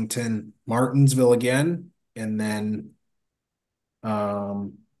 Darlington, Martinsville again, and then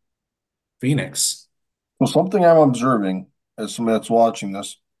um, Phoenix. So something I'm observing as somebody that's watching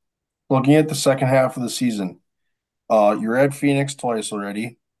this, looking at the second half of the season, you're at Phoenix twice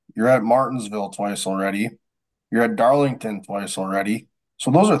already. You're at Martinsville twice already. You're at Darlington twice already.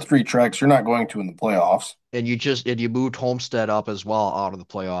 So those are three tracks you're not going to in the playoffs. And you moved Homestead up as well out of the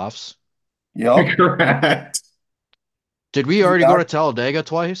playoffs. Yep. Correct. Did we He's already go not. to Talladega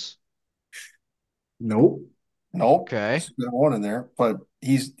twice? Nope. Nope. Okay. Still got one in there, but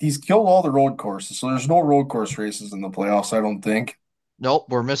he's killed all the road courses. So there's no road course races in the playoffs, I don't think. Nope,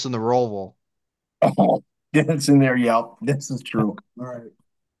 we're missing the Roval. Oh, it's in there. Yep. This is true. All right.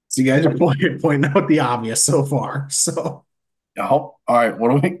 So you guys are pointing out the obvious so far. So Yep. All right. What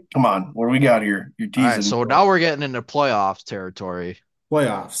do we come on? What do we got here? You're All right, teasing me. so now we're getting into playoffs territory.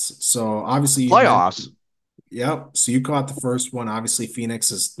 playoffs. So obviously you Playoffs. mentioned, yep. So you caught the first one. Obviously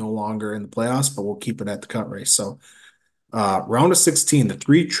Phoenix is no longer in the playoffs, but we'll keep it at the cut race. So round of 16, the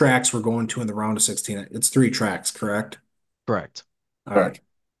three tracks we're going to in the round of 16. It's three tracks, correct? Correct. All right. Correct.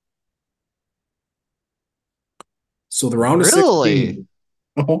 So the round of Really? 16,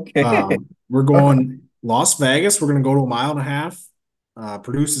 Okay. we're going Las Vegas. We're going to go to a mile and a half.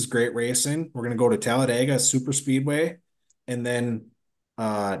 Produces great racing. We're going to go to Talladega Super Speedway, and then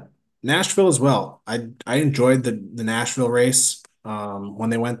uh, Nashville as well. I enjoyed the Nashville race when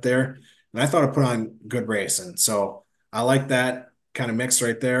they went there, and I thought it put on good racing. So I like that kind of mix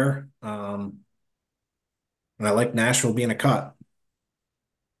right there. And I like Nashville being a cut.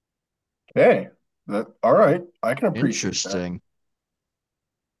 Okay. That all right. I can appreciate that. Interesting.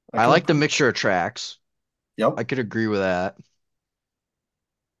 I I can like the approve. mixture of tracks. I Yep. could agree with that.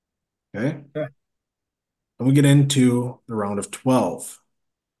 Okay. Yeah. And we get into the round of 12.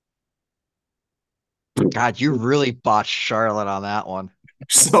 God, you really botched Charlotte on that one.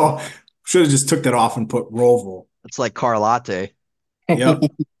 So should have just took that off and put Roval. It's like Carlotte. Yep.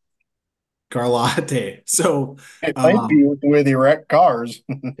 Carlotte. So It might be um with the way they wreck cars.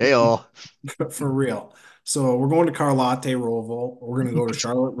 Heyo. for real. So we're going to Carlotte Roval. We're going to go to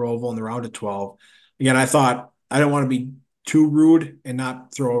Charlotte Roval in the round of 12. Again, I thought I don't want to be too rude and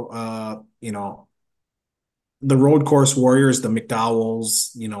not throw the road course warriors, the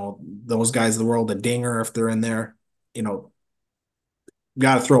McDowells, those guys of the world, the Dinger, if they're in there, you know,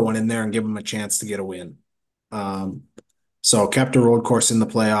 got to throw one in there and give them a chance to get a win. Um, so kept a road course in the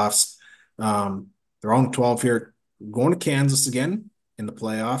playoffs. They're on 12 here, going to Kansas again in the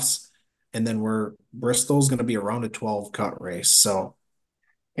playoffs. And then Bristol's going to be a round of 12 cut race. So,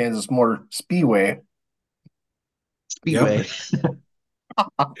 Kansas Motor Speedway. yep. Speedway.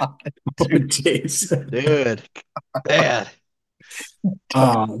 Oh, Dude, jeez. Dude. Man.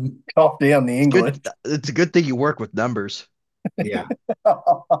 tough, Um, tough day on the It's good. English. It's a good thing you work with numbers. yeah,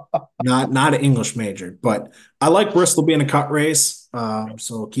 not an English major, but I like Bristol being a cut race.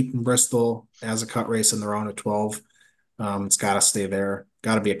 So keeping Bristol as a cut race in the round of 12. It's got to stay there.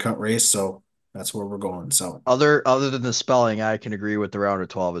 Got to be a cut race. So that's where we're going. So, Other than the spelling, I can agree with the round of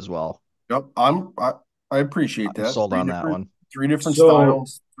 12 as well. Yep, I appreciate I'm that. sold on that one. Three different so,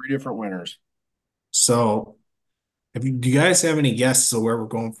 styles, three different winners. so do you guys have any guesses of where we're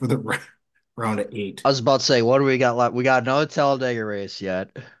going for the round of 8? I was about to say, what do we got left? We got another Talladega race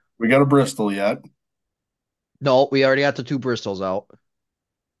yet. We got a Bristol yet. No, we already got the two Bristols out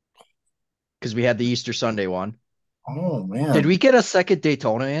because we had the Easter Sunday one. Oh Did we man. get a second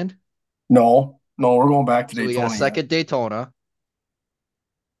Daytona in? No, no, we're going back to So we got a Daytona yet. second Daytona.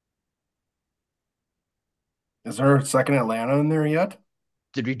 Is there a second Atlanta in there yet?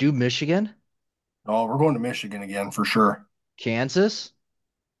 Did we do Michigan? No, we're going to Michigan again for sure. Kansas?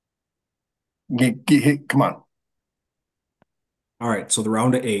 Come on. All right. So the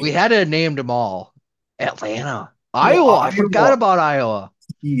round of We 8. had to name them all. Atlanta. Oh, Iowa. I forgot Iowa. about Iowa.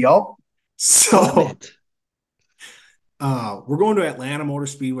 Yep. Damn So it. we're going to Atlanta Motor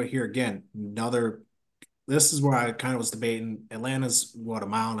Speedway here again. This is where I kind of was debating. Atlanta's what, a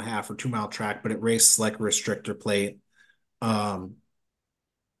mile and a half or 2 mile track, but it races like a restrictor plate. Um,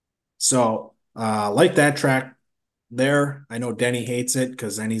 like that track there. I know Denny hates it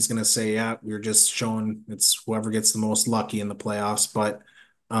because then he's gonna say, "Yeah, we're just showing it's whoever gets the most lucky in the playoffs." But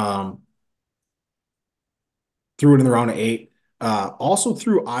um, threw it in the round of 8. Also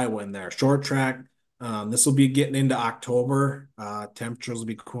threw Iowa in there, short track. This will be getting into October. Temperatures will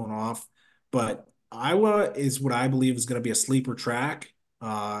be cooling off, but Iowa is what I believe is going to be a sleeper track,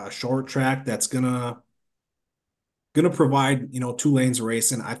 a short track that's gonna provide 2 lanes of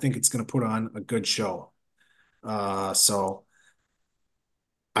racing. I think it's gonna put on a good show. So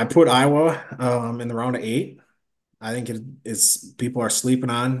I put Iowa in the round of 8. I think it is people are sleeping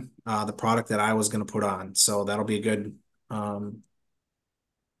on the product that I was going to put on. So that'll be a um,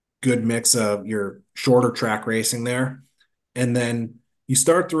 good mix of your shorter track racing there. And then you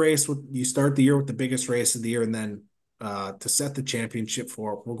start the year with the biggest race of the year. And then to set the championship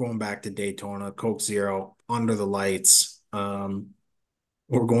for, we're going back to Daytona, Coke Zero, under the lights.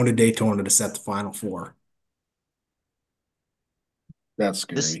 We're going to Daytona to set the final 4. That's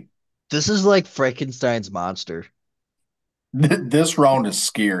This scary. this is like Frankenstein's monster. This round is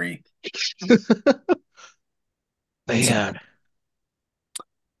scary. So Man.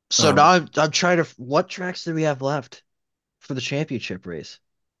 So now um, I'm trying to what tracks do we have left for the championship race?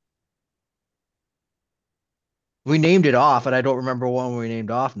 We named it off, and I don't remember one we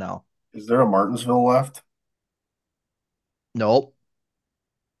named off now. Is there a Martinsville left? Nope.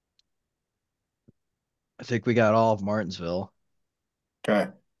 I think we got all of Martinsville.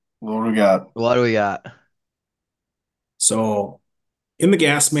 Okay. What do we got? What do we got? so in the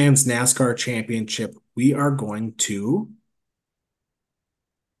Gasman's NASCAR Championship, we are going to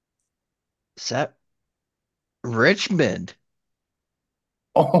Set Richmond.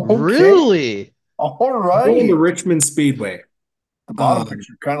 Okay. Really? All going to right. Richmond Speedway. The bottom Um,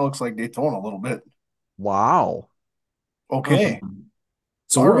 picture kind of looks like Daytona a little bit. Wow. Okay. um,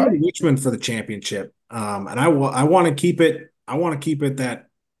 so All we're going right. to Richmond for the championship. And I want to keep it. I want to keep it that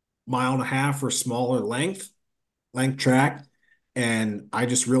mile and a half or smaller length track, and I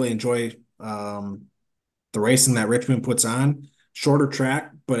just really enjoy the racing that Richmond puts on. Shorter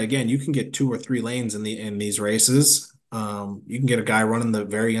track, but again, you can get 2 or 3 lanes in these races. You can get a guy running the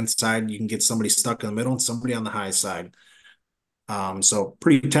very inside. You can get somebody stuck in the middle and somebody on the high side. So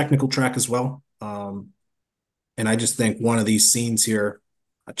pretty technical track as well. And I just think one of these scenes here,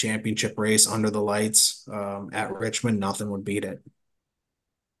 a championship race under the lights at Richmond, nothing would beat it.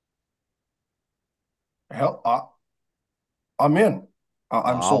 Hell, I'm in.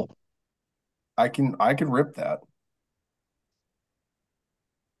 I'm Wow. sold. I can rip that.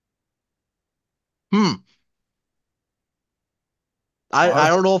 Hmm. I Well,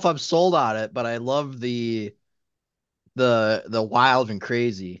 don't know if I'm sold on it, but I love the wild and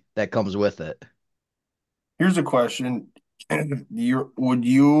crazy that comes with it. here's a question. Would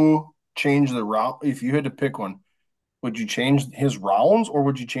you change the route if you had to pick one? Would you change his rounds or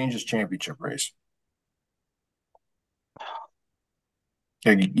would you change his championship race?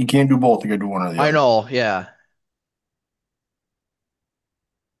 Yeah, you can't do both. You gotta do one or the I other. know, yeah.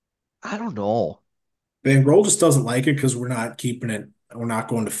 I don't know. Van Grohl just doesn't like it because we're not keeping it. We're not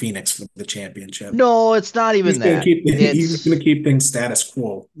going to Phoenix for the championship. No, it's not even that. He's gonna It's keep things status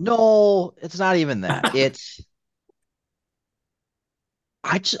quo. no, it's not even that. It's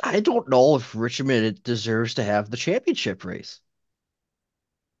I don't know if Richmond deserves to have the championship race,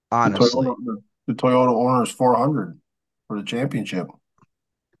 The honestly. Toyota, the Toyota owner is 400 for the championship.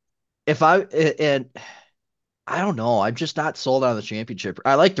 If I and I don't know, I'm just not sold on the championship.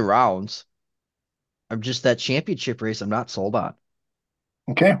 I like the rounds. I'm just that championship race I'm not sold on.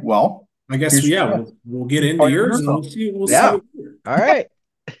 Okay, well, I guess here's your yeah, chance. we'll get You into Fire yours yours and up. we'll see Yeah. what All right.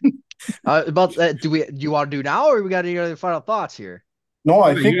 About that, do you want to do now, or we got any other final thoughts here? No,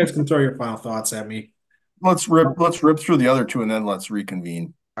 I you think guys can throw your final thoughts at me. let's rip through the other two and then let's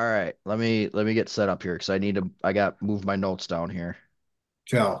reconvene. All right, let me get set up here because I got move my notes down here.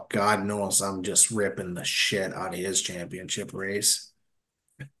 Oh, God knows I'm just ripping the shit out of his championship race.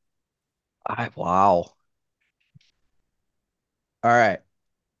 I wow. All right.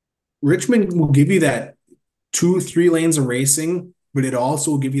 Richmond will give you that 2, 3 lanes of racing, but it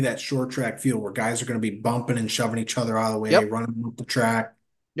also will give you that short track feel where guys are going to be bumping and shoving each other out of the way, Yep. running up the track.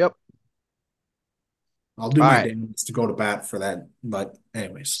 Yep. I'll do All my right. damnedest to go to bat for that. But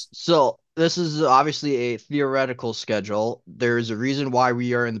anyways, So this is obviously a theoretical schedule. There is a reason why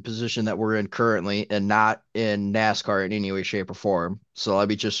we are in the position that we're in currently and not in NASCAR in any way, shape, or form. So let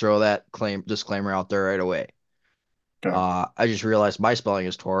me just throw that claim disclaimer out there right away. Okay. I just realized my spelling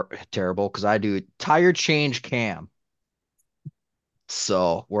is terrible because I do tire change cam.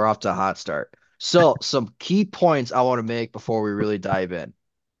 So we're off to a hot start. So some key points I want to make before we really dive in.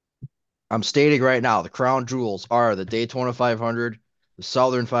 I'm stating right now the crown jewels are the Daytona 500, the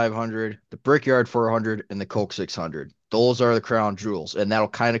Southern 500, the Brickyard 400, and the Coke 600. Those are the crown jewels, and that'll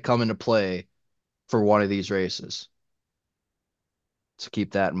kind of come into play for one of these races. So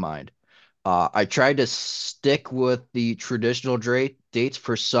keep that in mind. I tried to stick with the traditional dates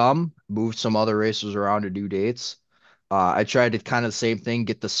for some, moved some other races around to do dates. I tried to kind of the same thing,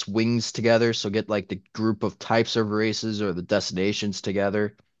 get the swings together, so get like the group of types of races or the destinations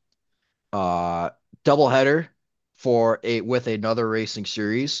together. Uh, Doubleheader for a with another racing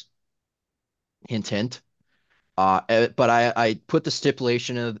series. Hint, hint. But I put the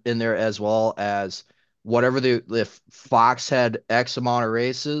stipulation in there as well as whatever if Fox had X amount of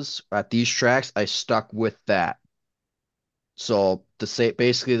races at these tracks, I stuck with that. So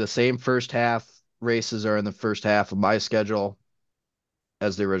basically the same first half races are in the first half of my schedule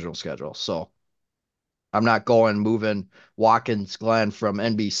as the original schedule. So I'm not going moving Watkins Glen from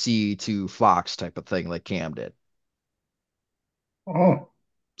NBC to Fox type of thing like Cam did. Oh,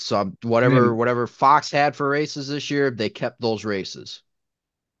 So man, whatever Fox had for races this year, they kept those races.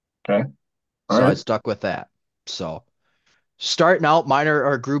 okay. All So I right. stuck with that. So starting out, mine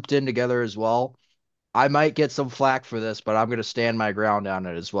are grouped in together as well. I might get some flack for this, but I'm going to stand my ground on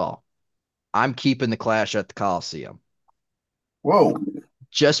it as well. I'm keeping the Clash at the Coliseum Whoa.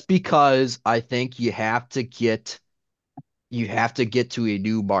 just because I think you have to get to a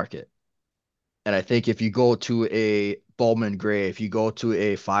new market. And I think if you go to a Bowman Gray, if you go to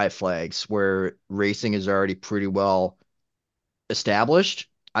a Five Flags where racing is already pretty well established,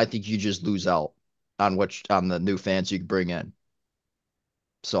 I think you just lose out on on the new fans you can bring in.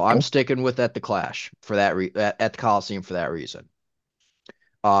 So I'm Okay. sticking with at the Clash for at the Coliseum for that reason.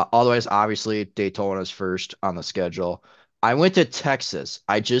 Otherwise, obviously Daytona's first on the schedule. I went to Texas.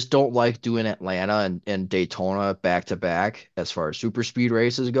 I just don't like doing Atlanta and Daytona back to back as far as super speed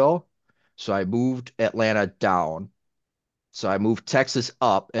races go. So I moved Atlanta down. So I moved Texas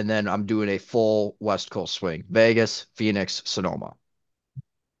up, and then I'm doing a full West Coast swing. Vegas, Phoenix, Sonoma.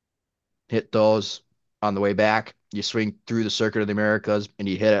 Hit those on the way back. You swing through the Circuit of the Americas, and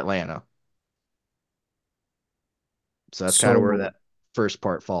you hit Atlanta. So that's kind of where so that first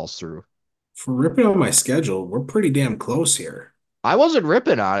part falls through. for ripping on my schedule, we're pretty damn close here. I wasn't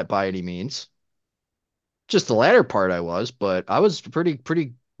ripping on it by any means. Just the latter part I was, but I was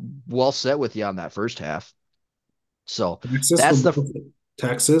pretty well set with you on that first half. So Texas were that's the both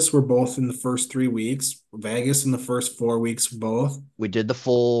Texas were both in the first 3 weeks. Vegas in the first 4 weeks, both. we did the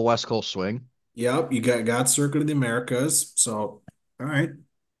full West Coast swing. Yep, you got Circuit of the Americas. So, all right.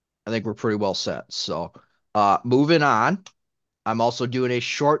 I think we're pretty well set. So moving on, I'm also doing a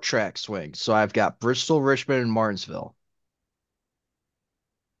short track swing. So I've got Bristol, Richmond, and Martinsville,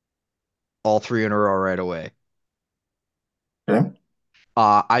 all three in a row right away. Okay.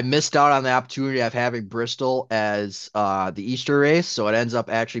 I missed out on the opportunity of having Bristol as the Easter race, so it ends up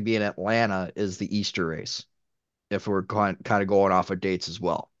actually being Atlanta is the Easter race if we're kind of going off of dates as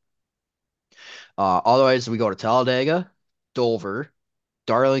well. Otherwise, we go to Talladega, Dover,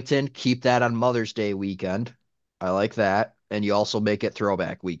 Darlington, keep that on Mother's Day weekend. I like that. And you also make it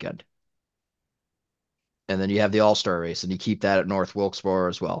throwback weekend. And then you have the All-Star race and you keep that at North Wilkesboro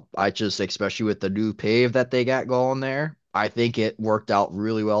as well. I just, especially with the new pave that they got going there, I think it worked out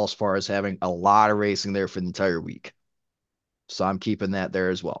really well as far as having a lot of racing there for the entire week. So I'm keeping that there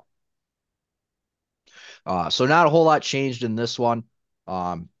as well. So not a whole lot changed in this one.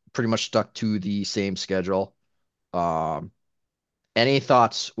 Pretty much stuck to the same schedule. Um, any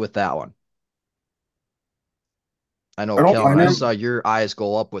thoughts with that one? I know, I don't Kellen, mind I it. saw your eyes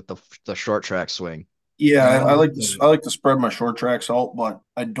go up with the short track swing. Yeah, Yeah, I like to spread my short tracks out, but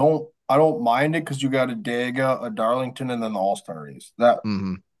I don't mind it because you got a Dega, a Darlington, and then the All Star race. That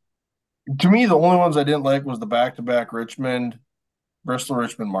Hmm. to me, the only ones I didn't like was the back to back Richmond, Bristol,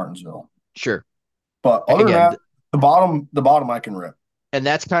 Richmond, Martinsville. Sure. But other than Again, that, the bottom I can rip. and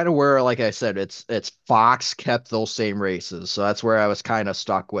that's kind of where, like I said, it's Fox kept those same races, so that's where I was kind of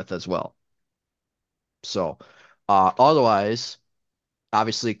stuck with as well. So, otherwise,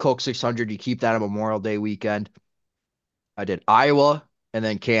 obviously, Coke 600, you keep that on Memorial Day weekend. I did Iowa and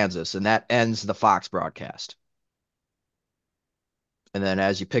then Kansas, and that ends the Fox broadcast. And then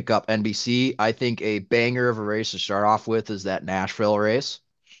as you pick up NBC, I think a banger of a race to start off with is that Nashville race.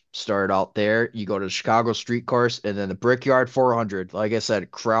 Start out there, you go to the Chicago Street Course, and then the Brickyard 400. Like I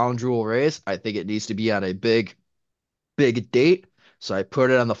said, crown jewel race. I think it needs to be on a big date. So I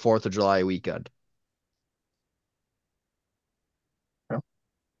put it on the 4th of July weekend. Yeah.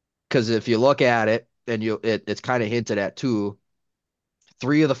 Because if you look at it, and it's kind of hinted at too,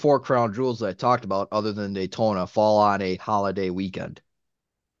 three of the four crown jewels that I talked about, other than Daytona, fall on a holiday weekend.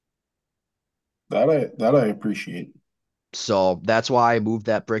 That I appreciate. So that's why I moved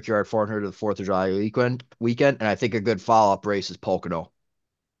that Brickyard 400 to the 4th of July weekend. And I think a good follow-up race is Pocono.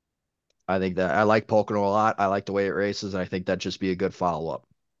 I think that I like Pocono a lot. I like the way it races, and I think that'd just be a good follow-up.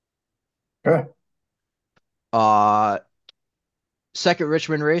 Okay. Uh, second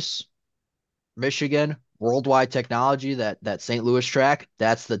Richmond race, Michigan, Worldwide Technology, that St. Louis track.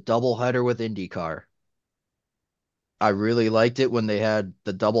 That's the doubleheader with IndyCar. I really liked it when they had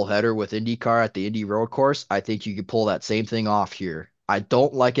the doubleheader with IndyCar at the Indy Road Course. I think you could pull that same thing off here. I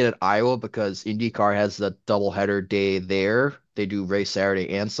don't like it at Iowa because IndyCar has the doubleheader day there. They do race Saturday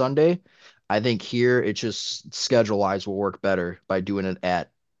and Sunday. I think here it just schedule wise will work better by doing it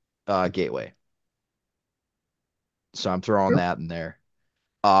at Gateway. So I'm throwing Yep. that in there.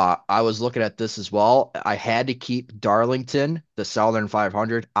 I was looking at this as well. I had to keep Darlington, the Southern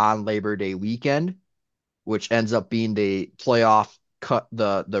 500, on Labor Day weekend, which ends up being the playoff cut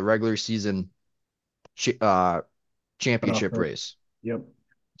the regular season ch championship Enough. race. Yep.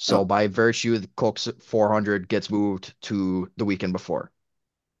 So Yep. by virtue, the Coke's 400 gets moved to the weekend before.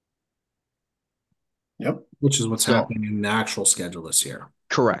 Yep. Which is what's So happening in the actual schedule this year.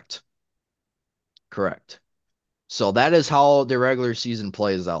 correct, correct. So that is how the regular season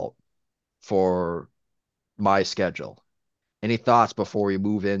plays out for my schedule. Any thoughts before we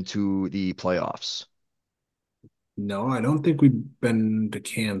move into the playoffs? No, I don't think we've been to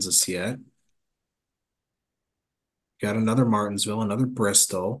Kansas yet. Got another Martinsville, another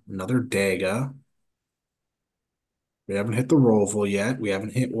Bristol, another Daga. We haven't hit the Roval yet. We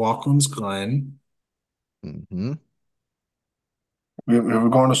haven't hit Walklands Glen. Hmm. We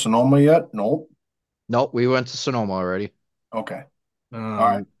going to Sonoma yet? Nope. Nope, we went to Sonoma already. Okay. All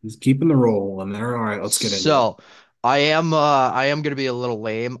right. He's keeping the roll in there. All right, let's get into it. So I am gonna be a little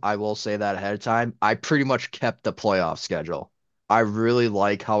lame. I will say that ahead of time. I pretty much kept the playoff schedule. I really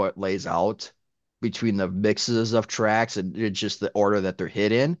like how it lays out between the mixes of tracks and it's just the order that they're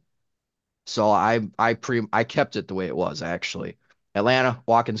hit in. So I kept it the way it was actually. Atlanta,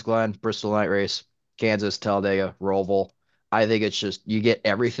 Watkins Glen, Bristol Night Race, Kansas, Talladega, Roval. I think it's just you get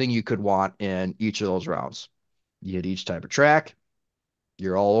everything you could want in each of those rounds. You hit each type of track.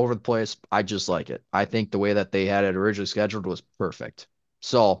 You're all over the place. I just like it. I think the way that they had it originally scheduled was perfect.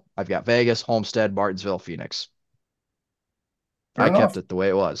 So I've got Vegas, Homestead, Martinsville, Phoenix. Fair I kept enough. it the way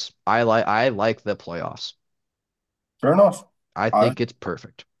it was. I like the playoffs. Fair enough. I I think it's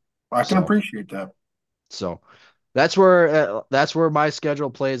perfect. I can So appreciate that. so that's where my schedule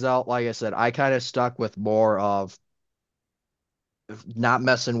plays out. Like I said, I kind of stuck with more of not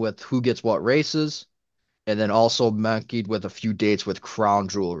messing with who gets what races, and then also monkeyed with a few dates with crown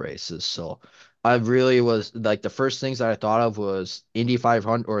jewel races. So I really was like the first things that I thought of was Indy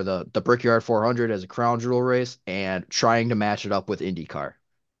 500 or the Brickyard 400 as a crown jewel race and trying to match it up with IndyCar.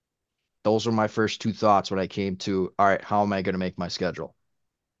 Those were my first two thoughts when I came to, all right, how am I going to make my schedule?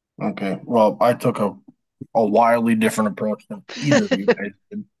 Okay. Well, I took a wildly different approach than either of you guys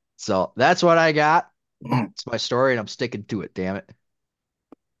did. So that's what I got. It's my story and I'm sticking to it, damn it.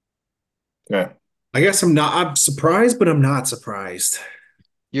 Okay. I guess I'm surprised, but I'm not surprised.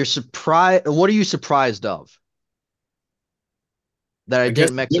 You're surprised. What are you surprised of? That I I guess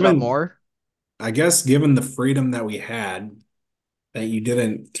didn't mix it up given more? I guess given the freedom that we had, that you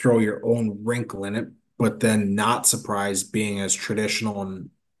didn't throw your own wrinkle in it, but then not surprised being as traditional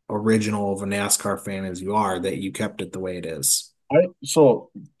and original of a NASCAR fan as you are, that you kept it the way it is.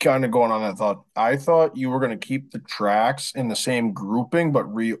 So kind of going on that thought, I thought you were going to keep the tracks in the same grouping, but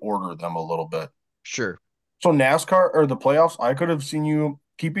reorder them a little bit. Sure, So NASCAR or the playoffs, I could have seen you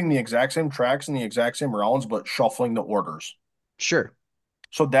keeping the exact same tracks and the exact same rounds, but shuffling the orders. sure.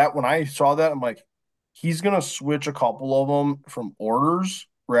 So that when I saw that, I'm like, he's going to switch a couple of them from orders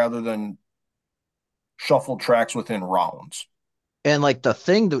rather than shuffle tracks within rounds. And like the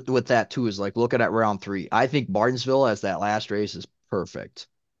thing with that too is like looking at round three. I think Martinsville as that last race is perfect.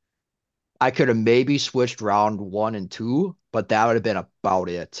 I could have maybe switched round one and two, but that would have been about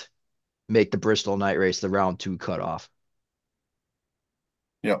it. Make the Bristol night race the round two cutoff.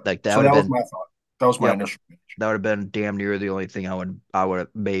 Yep. Like that So would have that was been, my thought. That was my yep, initial reaction. that would have been damn near the only thing I would have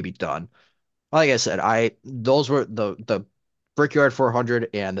maybe done. Like I said, I those were the Brickyard 400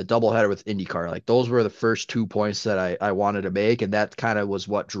 and the doubleheader with IndyCar. Like those were the first 2 points that I wanted to make, and that kind of was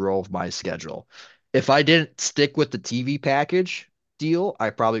what drove my schedule. If I didn't stick with the TV package deal,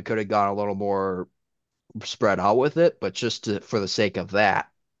 I probably could have gone a little more spread out with it, but for the sake of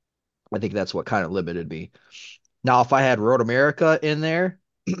that, I think that's what kind of limited me. Now, if I had Road America in there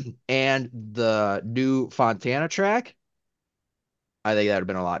and the new Fontana track, I think that would have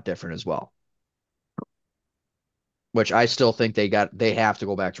been a lot different as well. Which I still think they have to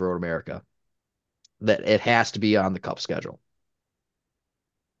go back to Road America. That it has to be on the Cup schedule.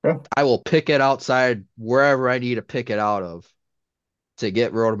 Okay. I will pick it outside wherever I need to pick it out of to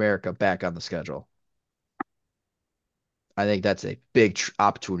get Road America back on the schedule. I think that's a big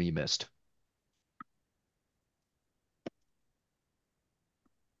opportunity missed.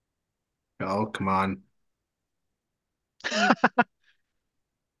 Oh, come on.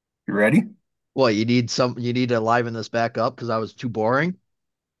 You ready? Well, you need to liven this back up because I was too boring.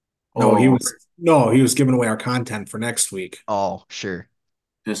 Oh, He was giving away our content for next week. Oh, sure.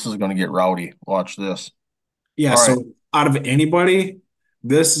 this is going to get rowdy. Watch this. Yeah, All right. so out of anybody,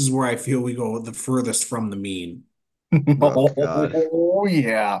 this is where I feel we go the furthest from the mean. Oh God. Oh,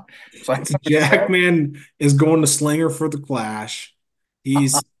 yeah. So I Jackman is going to Slinger for the Clash.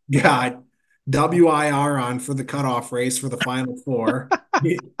 He's got WIR on for the cutoff race for the Final Four.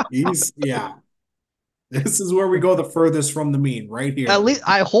 Yeah. This is where we go the furthest from the mean, right At here. least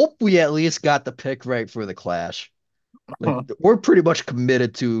I hope we at least got the pick right for the Clash. Like we're pretty much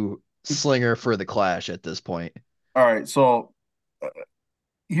committed to Slinger for the Clash at this point. All right. So uh,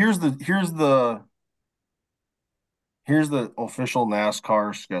 here's the official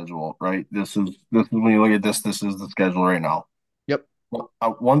NASCAR schedule, right? This is when you look at this. This is the schedule right now. Yep. Well,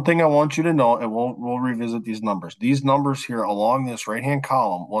 one thing I want you to know, and we'll revisit these numbers. These numbers here along this right hand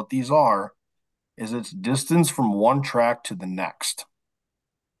column, what these are is its distance from one track to the next.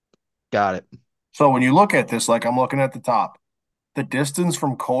 Got it. So when you look at this, like I'm looking at the top, the distance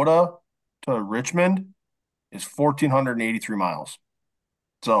from Coda to Richmond is 1,483 miles.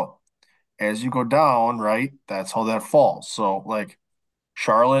 So as you go down, right, that's how that falls. So like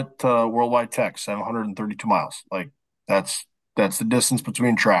Charlotte to Worldwide Tech, 732 miles. Like that's the distance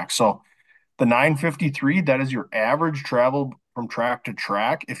between tracks. So the 953, that is your average travel from track to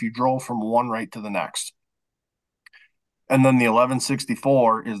track if you drove from one right to the next. And then the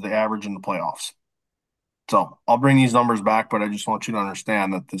 1164 is the average in the playoffs. So I'll bring these numbers back, but I just want you to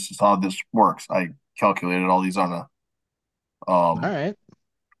understand that this is how this works. I calculated all these All um right.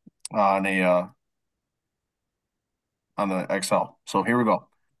 on a on the Excel. So here we go.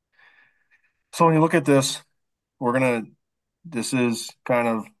 So when you look at this, we're gonna This is kind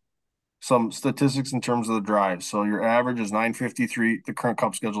of some statistics in terms of the drive. So your average is 953. The current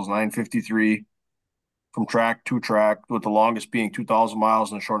Cup schedule is 953 from track to track, with the longest being 2,000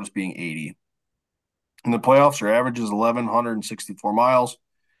 miles and the shortest being 80. In the playoffs, your average is 1,164 miles.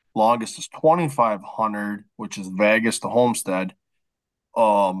 Longest is 2,500, which is Vegas to Homestead.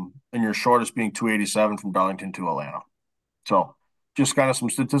 And your shortest being 287 from Darlington to Atlanta. So just kind of some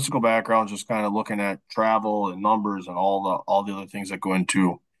statistical background, just kind of looking at travel and numbers and all the other things that go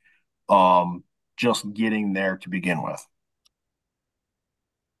into um, just getting there to begin with.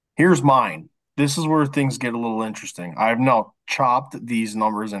 Here's mine. This is where things get a little interesting. I've now chopped these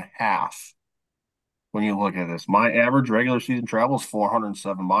numbers in half when you look at this. My average regular season travel is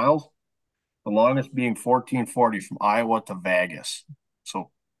 407 miles, the longest being 1440 from Iowa to Vegas.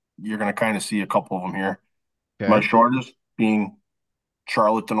 So you're going to kind of see a couple of them here. My Okay. shortest being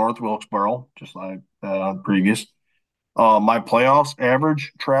Charlotte to North Wilkesboro, just like previous. My playoffs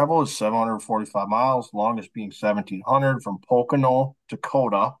average travel is 745 miles, longest being 1,700 from Pocono to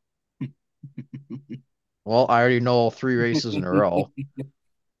Coda. Well, I already know 3 races in a row.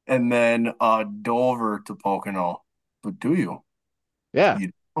 And then Dover to Pocono. But do you? Yeah.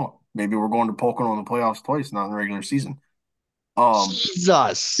 You don't. Maybe we're going to Pocono in the playoffs twice, not in the regular season. Um,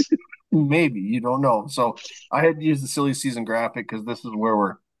 Jesus. maybe you don't know. So I had to use the silly season graphic because this is where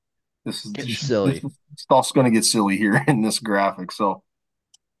we're. Getting This silly. is stuff's going to get silly here in this graphic. So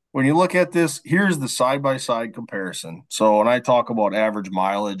when you look at this, here's the side by side comparison. So when I talk about average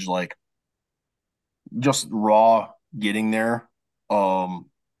mileage, like just raw getting there, um,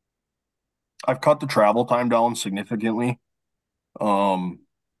 I've cut the travel time down significantly. Um,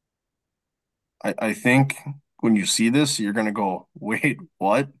 I think when you see this, you're gonna go, wait,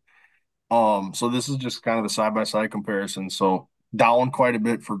 what? So this is just kind of the side by side comparison. So down quite a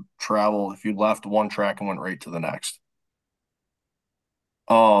bit for travel if you left one track and went right to the next.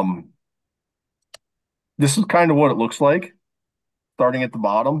 Um, this is kind of what it looks like, starting at the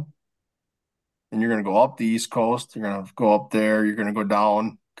bottom, and you're gonna go up the East Coast. You're gonna go up there. You're gonna go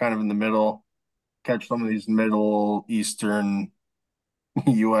down, kind of in the middle, catch some of these middle eastern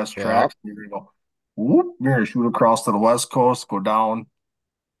U.S. Yeah. tracks. You're gonna go, whoop, you're gonna shoot across to the West Coast, go down,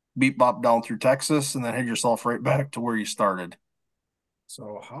 beat bop down through Texas, and then head yourself right back to where you started.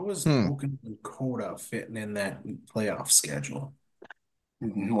 So how is Hmm. Pocono and Coda fitting in that playoff schedule?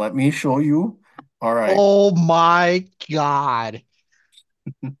 Let me show you. All right. Oh my God.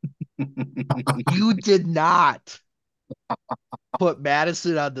 You did not put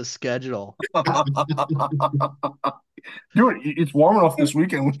Madison on the schedule. Dude, it's warm enough this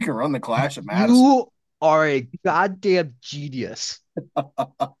weekend. We can run the Clash at Madison. You are a goddamn genius.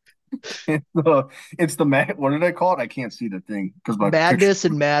 It's the what did I call it? I can't see the thing because my picture. Madness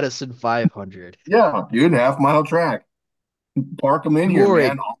and Madison 500. Yeah, dude, half-mile track. Park them in You here, are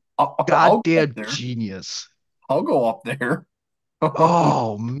man. a I'll go up goddamn there. genius. I'll go up there.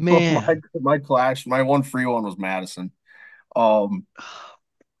 Oh my man. my Clash, my one free one was Madison. Um,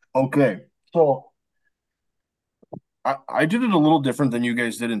 okay, so I did it a little different than you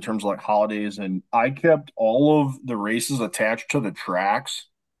guys did in terms of like holidays, and I kept all of the races attached to the tracks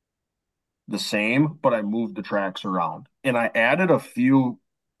the same, but I moved the tracks around. And I added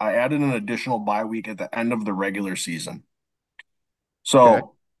an additional bye week at the end of the regular season. Okay.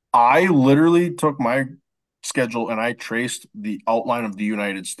 So I literally took my schedule and I traced the outline of the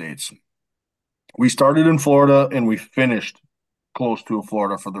United States. We started in Florida and we finished close to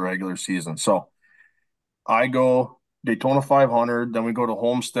Florida for the regular season. So I go Daytona 500, then we go to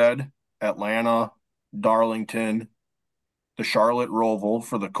Homestead, Atlanta, Darlington, the Charlotte Roval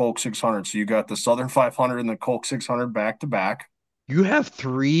for the Coke 600. So you got the Southern 500 and the Coke 600 back to back. You have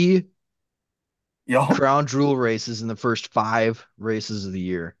 3 Yep. crown jewel races in the first 5 races of the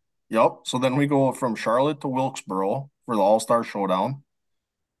year. Yep. So then we go from Charlotte to Wilkesboro for the All Star Showdown,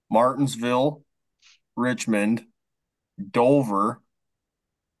 Martinsville, Richmond, Dover,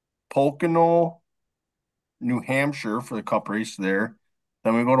 Pocono, New Hampshire for the Cup race there.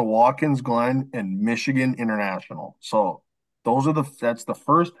 Then we go to Watkins Glen and Michigan International. So that's the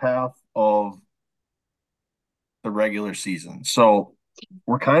first half of the regular season. So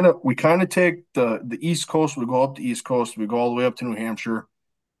we kind of take the East Coast, we go up the East Coast, we go all the way up to New Hampshire,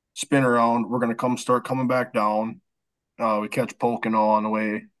 spin around. We're gonna start coming back down. We catch Pocono on the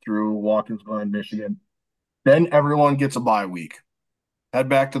way through Watkins Glen, Michigan. Then everyone gets a bye week. Head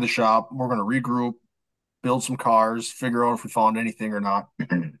back to the shop. We're gonna regroup, build some cars, figure out if we found anything or not.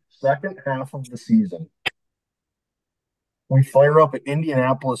 Second half of the season, we fire up at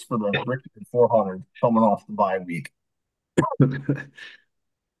Indianapolis for the Richmond 400, coming off the bye week.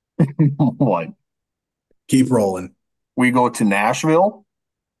 What? Keep rolling. We go to Nashville,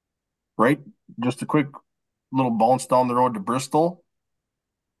 right? Just a quick little bounce down the road to Bristol.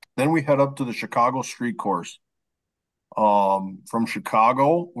 Then we head up to the Chicago Street Course. From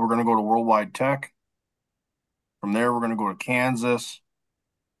Chicago, we're going to go to Worldwide Tech. From there, we're going to go to Kansas.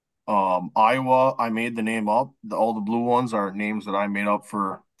 Iowa, I made the name up. All the blue ones are names that I made up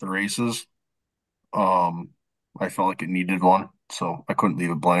for the races. Um, I felt like it needed one, so I couldn't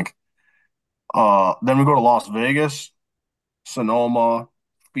leave it blank. Then we go to Las Vegas, Sonoma,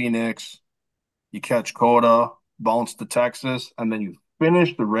 Phoenix. You catch Coda, bounce to Texas, and then you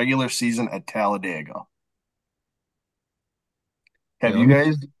finish the regular season at Talladega. Yeah, Have you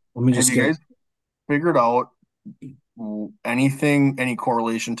guys let me have just you get guys figured out anything, any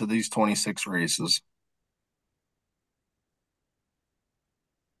correlation to these 26 races?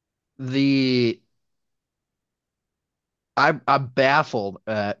 The I'm baffled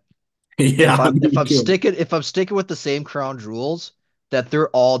at yeah, if me I'm too. sticking with the same crown jewels that they're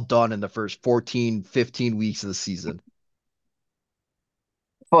all done in the first 14, 15 weeks of the season.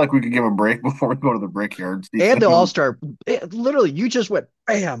 I feel like we could give a break before we go to the brickyard. See if And the anyone. All-Star, literally, you just went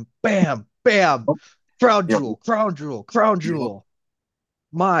bam, bam, bam, Oh, crown yep. jewel, crown jewel, crown Yep. jewel.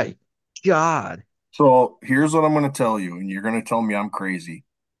 My God. So here's what I'm going to tell you, and you're going to tell me I'm crazy.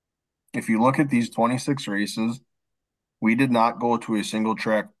 If you look at these 26 races, we did not go to a single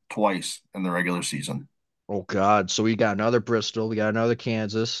track twice in the regular season. Oh God. So we got another Bristol, we got another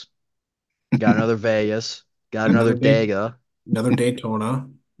Kansas, got another Vegas, got another Another day, Dega, another Daytona.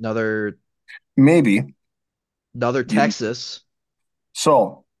 another Maybe. another You, Texas.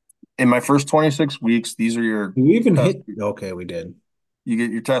 so in my first 26 weeks, these are your Do we even test. hit? Okay, we did. You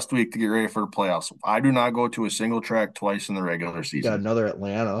get your test week to get ready for the playoffs. I do not go to a single track twice in the regular Got season. another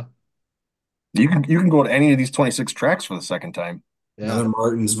Atlanta. You can go to any of these 26 tracks for the second time. Yeah. Another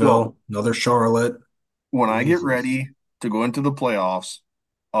So Martinsville, another Charlotte. when I get Jesus. ready to go into the playoffs,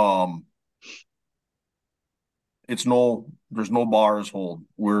 um, there's no bars hold.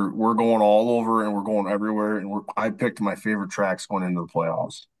 We're going all over and we're going everywhere. And I picked my favorite tracks going into the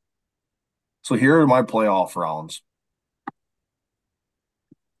playoffs. So here are my playoff rounds.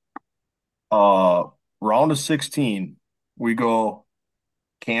 Uh, Round of 16, we go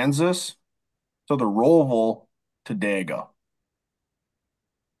Kansas to the Roval to Daga.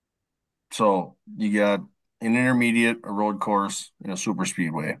 So you got an intermediate, a road course, and a super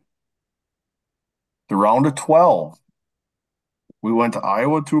speedway. The round of 12, we went to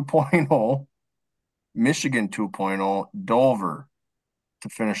Iowa 2.0, Michigan 2.0, Dover to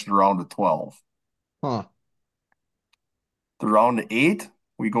finish the round of 12. Huh. The round of 8,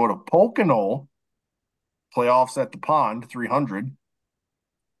 we go to Pocono, playoffs at the Pond 300,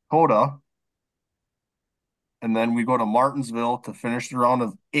 Hoda, and then we go to Martinsville to finish the round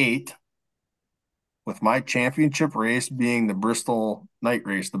of 8 with my championship race being the Bristol night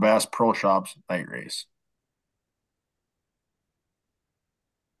race, the Bass Pro Shops night race.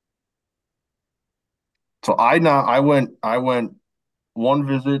 So I went one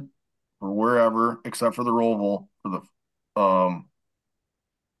visit or wherever except for the Roval for the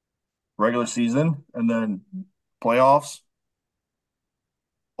regular season, and then playoffs,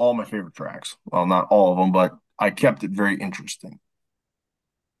 all my favorite tracks. Well, not all of them, but I kept it very interesting.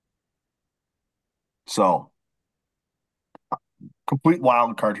 So complete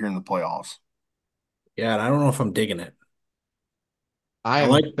wild card here in the playoffs. Yeah, and I don't know if I'm digging it. I I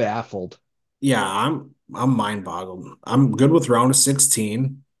like, am baffled. yeah, I'm mind boggled. I'm good with round of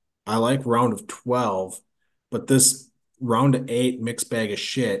 16. I like round of 12, but this round of 8 mixed bag of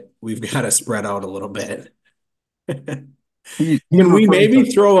shit, we've got to spread out a little bit. He's Can we referring maybe to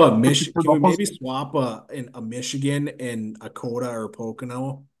throw a Mich for can we those. maybe swap a Michigan and a Coda or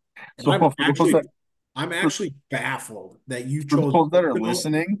Pocono? And So for those that I'm for, actually baffled that you for chose those that are Pocono.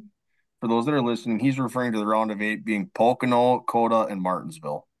 listening, for those that are listening, he's referring to the round of 8 being Pocono, Coda, and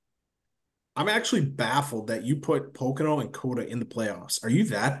Martinsville. I'm actually baffled that you put Pocono and Coda in the playoffs. Are you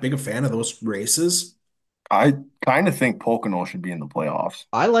that big a fan of those races? I kind of think Pocono should be in the playoffs.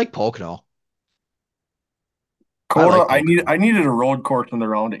 I like Pocono. I Coda, like Pocono. I needed a road course in the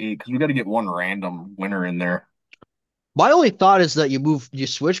round of 8 because we got to get one random winner in there. My only thought is that you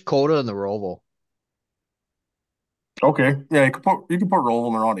switch Coda and the Roval. Okay, yeah, you could put Roll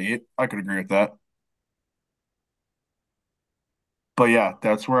in the round of 8. I could agree with that. But yeah,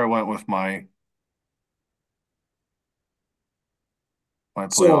 that's where I went with my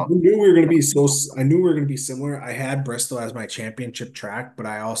So playoff. I knew we were going to be similar. I had Bristol as my championship track, but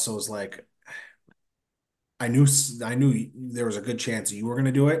I also was like, I knew there was a good chance you were going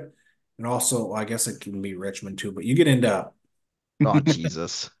to do it. And also, I guess it can be Richmond too, but you get into Oh,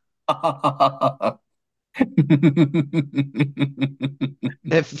 Jesus.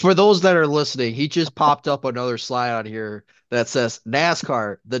 If for those that are listening, he just popped up another slide on here that says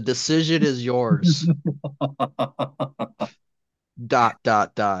NASCAR, the decision is yours. Dot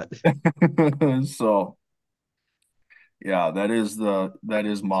dot dot. So yeah, that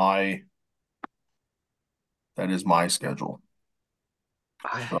is my schedule.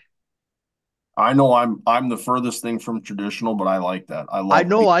 I, So I know I'm the furthest thing from traditional, but I like that. I I love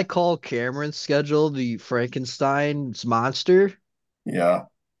know late. I call Cameron's schedule the Frankenstein's monster. Yeah.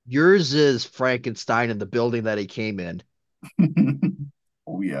 Yours is Frankenstein in the building that he came in.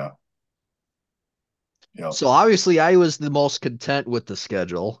 Oh yeah. Yeah. So obviously I was the most content with the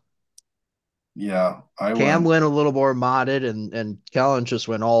schedule. Yeah. Cam went a little more modded and Kellen just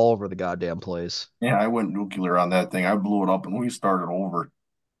went all over the goddamn place. I went nuclear on that thing. I blew it up and we started over.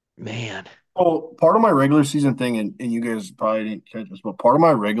 Man, Oh, part of my regular season thing, and you guys probably didn't catch this, but part of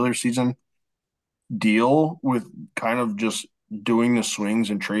my regular season deal with kind of just doing the swings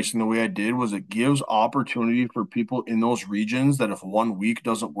and tracing the way I did was it gives opportunity for people in those regions that if one week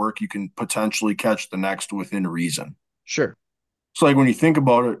doesn't work, you can potentially catch the next within reason. sure. So like when you think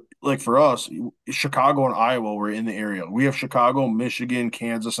about it, like for us, Chicago and Iowa were in the area. We have Chicago, Michigan,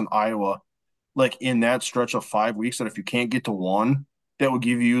 Kansas, and Iowa like in that stretch of 5 weeks that if you can't get to one, that would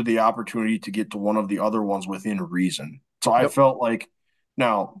give you the opportunity to get to one of the other ones within reason. So I Yep. felt like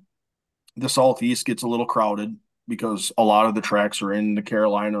now the Southeast gets a little crowded because a lot of the tracks are in the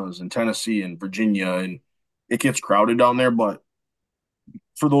Carolinas and Tennessee and Virginia, and it gets crowded down there. But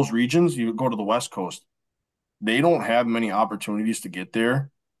for those regions, you go to the West Coast, they don't have many opportunities to get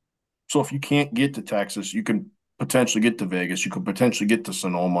there. So if you can't get to Texas, you can potentially get to Vegas. You could potentially get to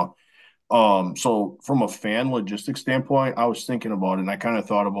Sonoma. So from a fan logistics standpoint, I was thinking about it and I kind of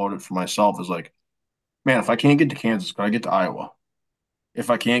thought about it for myself as like, man, if I can't get to Kansas, could I get to Iowa? If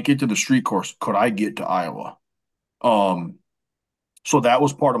I can't get to the street course, could I get to Iowa? Um, so that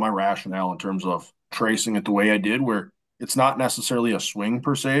was part of my rationale in terms of tracing it the way I did, where it's not necessarily a swing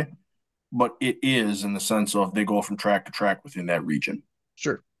per se, but it is in the sense of they go from track to track within that region.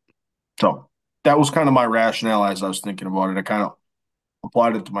 Sure. So that was kind of my rationale as I was thinking about it. I kind of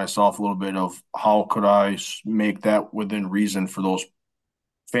applied it to myself a little bit of how could I make that within reason for those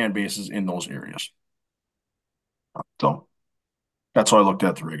fan bases in those areas. So that's how I looked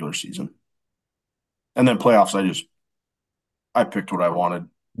at the regular season. And then playoffs, I picked what I wanted.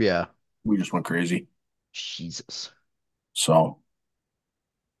 Yeah. We just went crazy. Jesus. So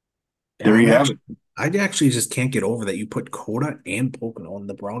Yeah, there you have it. I actually just can't get over that you put Coda and Pocono in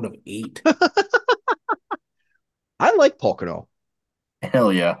the round of eight. I like Pocono.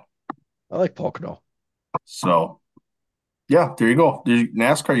 Hell yeah. I like Pocono. So yeah, there you go.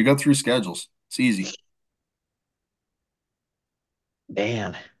 NASCAR, you got three schedules. It's easy.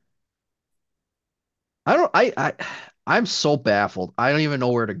 Man. I don't I'm so baffled. I don't even know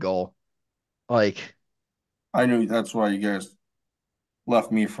where to go. Like, I knew that's why you guys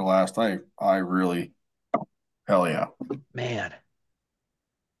left me for last. I really hell yeah. man.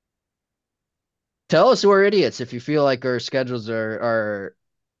 Tell us we're idiots if you feel like our schedules are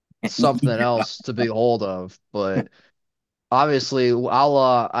something else to be hold of, but obviously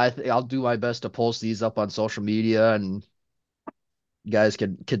I'll do my best to post these up on social media and you guys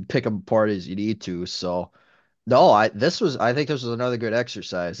can pick them apart as you need to. So no, I think this was another good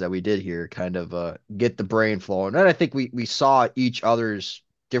exercise that we did here, kind of get the brain flowing. And I think we saw each other's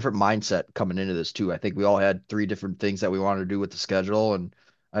different mindset coming into this too. I think we all had three different things that we wanted to do with the schedule, and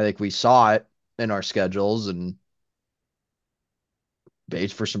I think we saw it in our schedules and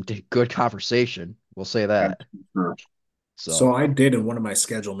made for some good conversation. We'll say That's that. for So So I did in one of my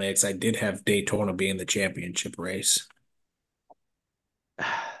schedule makes, I did have Daytona being the championship race.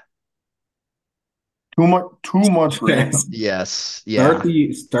 too much Yes. random. yes, yeah,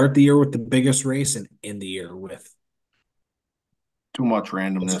 Start the year with the biggest race and end the year with Too much this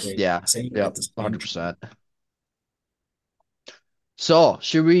randomness. race yeah, at yep, the same time. 100%. So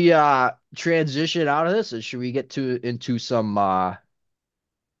should we transition out of this, or should we get to into some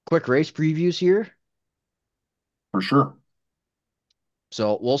quick race previews here? For sure.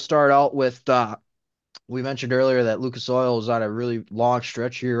 So we'll start out with we mentioned earlier that Lucas Oil is on a really long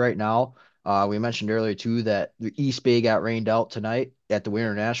stretch here right now. We mentioned earlier too that the East Bay got rained out tonight at the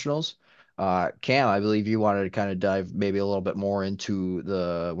Winter Nationals. Cam, I believe you wanted to kind of dive maybe a little bit more into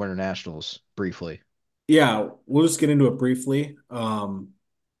the Winter Nationals briefly. Yeah, we'll just get into it briefly.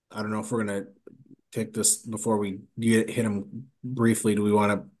 I don't know if we're gonna take this before we hit them briefly. Do we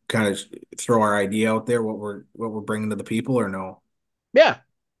want to kind of throw our idea out there, what we're bringing to the people, or no? Yeah,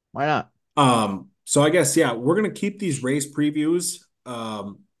 why not? So I guess yeah, we're gonna keep these race previews.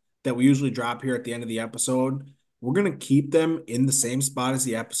 that we usually drop here at the end of the episode, we're going to keep them in the same spot as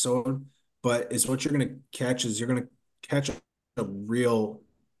the episode, but is what you're going to catch is you're going to catch a real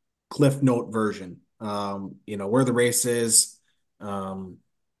Cliff Note version. Where the race is, um,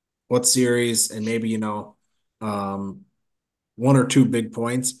 what series, and maybe, um, one or two big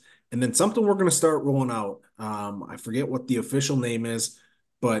points. And then something we're going to start rolling out. I forget what the official name is,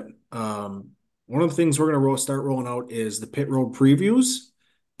 but one of the things we're going to start rolling out is the pit road previews.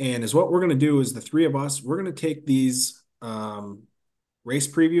 And is what we're going to do is the three of us, we're going to take these race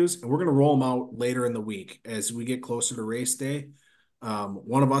previews and we're going to roll them out later in the week as we get closer to race day.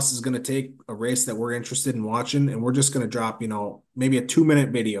 One of us is going to take a race that we're interested in watching, and we're just going to drop, maybe a 2 minute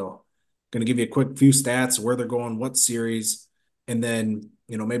video. Going to give you a quick few stats, where they're going, what series, and then,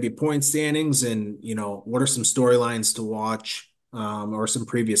 maybe point standings and, what are some storylines to watch, or some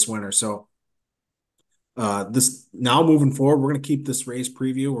previous winners. So, this now moving forward, we're going to keep this race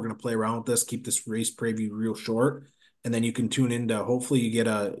preview. We're going to play around with this, keep this race preview real short. And then you can tune into, hopefully you get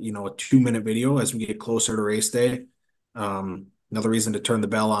a 2 minute video as we get closer to race day. Another reason to turn the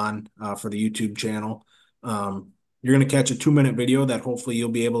bell on, for the YouTube channel. You're going to catch a 2 minute video that hopefully you'll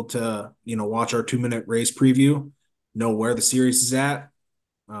be able to, watch our 2 minute race preview, know where the series is at,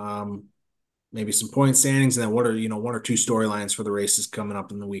 um, maybe some point standings, and then what are, one or two storylines for the races coming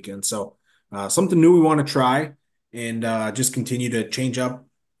up in the weekend. So, something new we want to try, and just continue to change up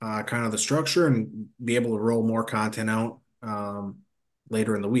kind of the structure and be able to roll more content out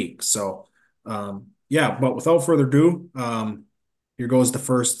later in the week. So, yeah, but without further ado, here goes the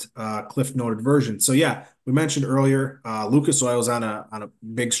first Cliff noted version. So yeah, we mentioned earlier, Lucas Oil's on a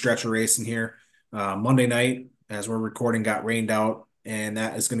big stretch of racing here. Monday night, as we're recording, got rained out, and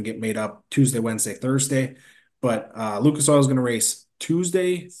that is going to get made up Tuesday, Wednesday, Thursday. But Lucas Oil is going to race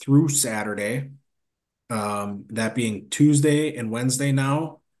Tuesday through Saturday. That being Tuesday and Wednesday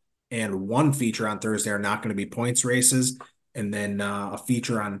now, and one feature on Thursday are not going to be points races. And then a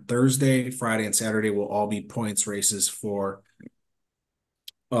feature on Thursday, Friday, and Saturday will all be points races for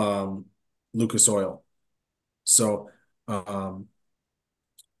Lucas Oil. So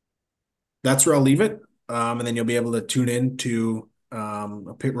that's where I'll leave it. And then you'll be able to tune in to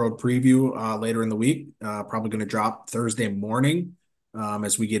a pit road preview later in the week. Probably going to drop Thursday morning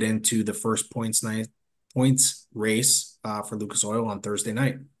as we get into the first points race for Lucas Oil on Thursday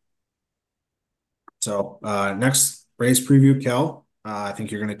night. So next race preview, Kel. I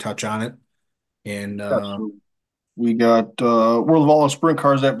think you're going to touch on it. And So we got World of All Sprint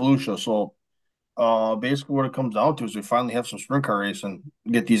Cars at Volusia. So basically what it comes down to is we finally have some sprint car racing,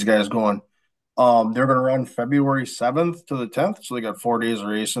 get these guys going. They're going to run February 7th to the 10th. So they got 4 days of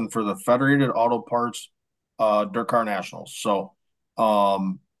racing for the Federated Auto Parts Dirt Car Nationals. So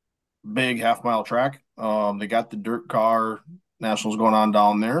big half-mile track. They got the Dirt Car Nationals going on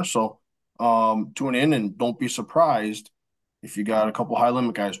down there. So tune in and don't be surprised if you got a couple high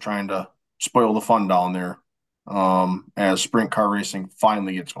limit guys trying to spoil the fun down there as sprint car racing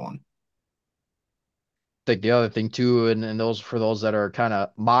finally gets going. Think the other thing too, and those for those that are kind of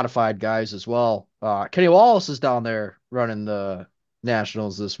modified guys as well. Kenny Wallace is down there running the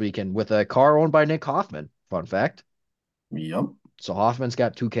Nationals this weekend with a car owned by Nick Hoffman. Fun fact. Yep. So Hoffman's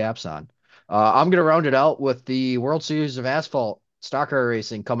got two caps on. I'm gonna round it out with the World Series of Asphalt stock car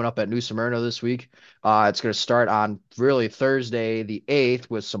racing coming up at New Smyrna this week. It's gonna start on really Thursday the 8th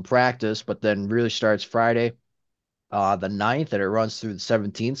with some practice, but then really starts Friday the 9th, and it runs through the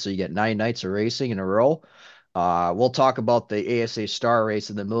 17th. So you get 9 nights of racing in a row. We'll talk about the ASA Star race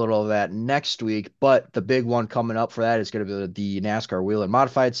in the middle of that next week, but the big one coming up for that is going to be the NASCAR Wheel and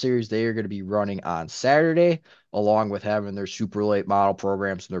Modified Series. They are going to be running on Saturday, along with having their super late model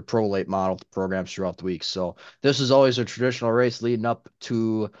programs and their pro late model programs throughout the week. So this is always a traditional race leading up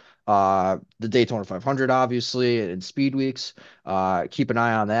to the Daytona 500, obviously, and Speed Weeks. Keep an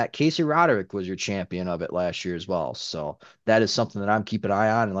eye on that. Casey Roderick was your champion of it last year as well. So that is something that I'm keeping an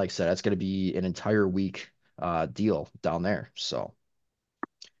eye on. And like I said, that's going to be an entire week deal down there. So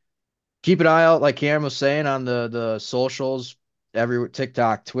keep an eye out, like Cam was saying, on the socials, every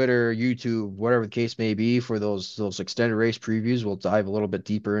TikTok, Twitter, YouTube, whatever the case may be, for those extended race previews. We'll dive a little bit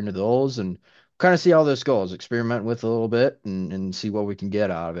deeper into those and kind of see how this goes, experiment with a little bit and see what we can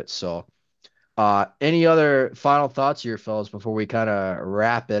get out of it. So any other final thoughts here, fellas, before we kind of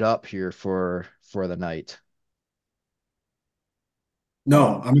wrap it up here for the night?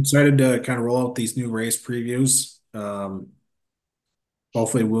 no, I'm excited to kind of roll out these new race previews.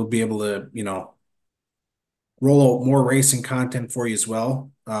 Hopefully we'll be able to, roll out more racing content for you as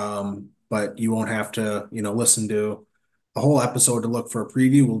well. But you won't have to, listen to a whole episode to look for a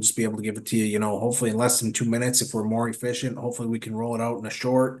preview. We'll just be able to give it to you, hopefully in less than 2 minutes if we're more efficient. Hopefully we can roll it out in a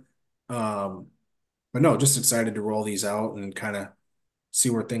short, But no, just excited to roll these out and kind of see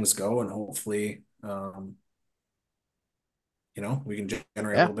where things go, and hopefully, we can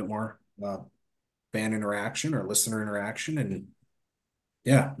generate a Yeah. little bit more fan interaction or listener interaction, and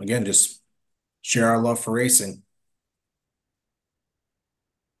yeah, again, just share our love for racing.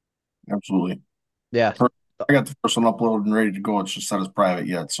 Absolutely. Yeah. I got the first one uploaded and ready to go. It's just not as private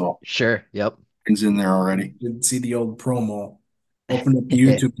yet, so Sure. Yep. it's in there already. Didn't see the old promo. Open up the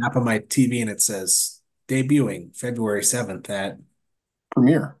YouTube app on my TV and it says debuting February 7th at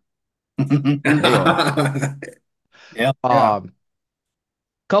Premiere. There you go. Yeah, yeah. Um,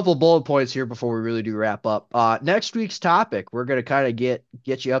 couple bullet points here before we really do wrap up. Next week's topic, we're gonna kind of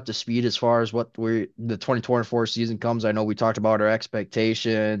get you up to speed as far as what the 2024 season comes. I know we talked about our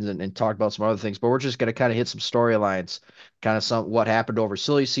expectations and talked about some other things, but we're just gonna kind of hit some storylines, kind of some what happened over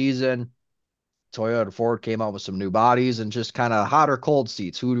silly season. Toyota and Ford came out with some new bodies and just kind of hot or cold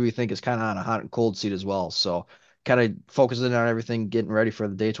seats. Who do we think is kind of on a hot and cold seat as well? So kind of focusing on everything, getting ready for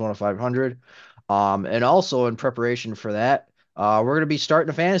the Daytona 500. And also in preparation for that, we're going to be starting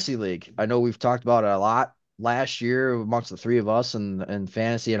a fantasy league. I know we've talked about it a lot last year amongst the three of us and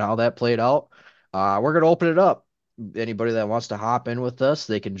fantasy and how that played out. We're going to open it up. Anybody that wants to hop in with us,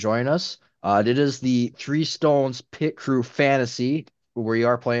 they can join us. It is the Three Stones Pit Crew Fantasy. We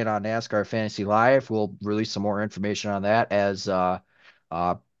are playing on NASCAR Fantasy Live. We'll release some more information on that as uh,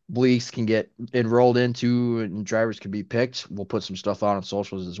 leagues can get enrolled into and drivers can be picked. We'll put some stuff out on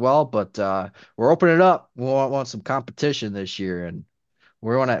socials as well. But we're opening it up. We want some competition this year, and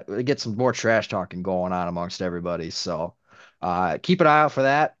we want to get some more trash talking going on amongst everybody. So keep an eye out for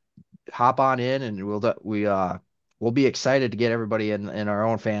that. Hop on in, and we'll be excited to get everybody in our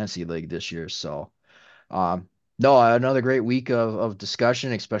own fantasy league this year. So. Um, no, another great week of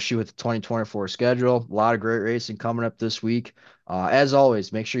discussion, especially with the 2024 schedule. A lot of great racing coming up this week. As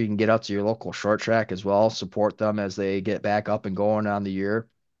always, make sure you can get out to your local short track as well. Support them as they get back up and going on the year.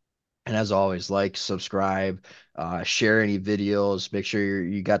 And as always, like, subscribe, share any videos. Make sure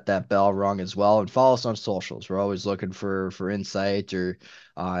you got that bell rung as well, and follow us on socials. We're always looking for insight or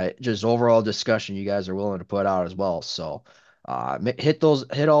just overall discussion you guys are willing to put out as well. So hit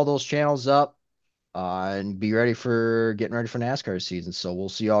all those channels up and be ready for getting ready for NASCAR season. So we'll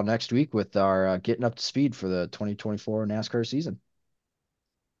see y'all next week with our getting up to speed for the 2024 NASCAR season.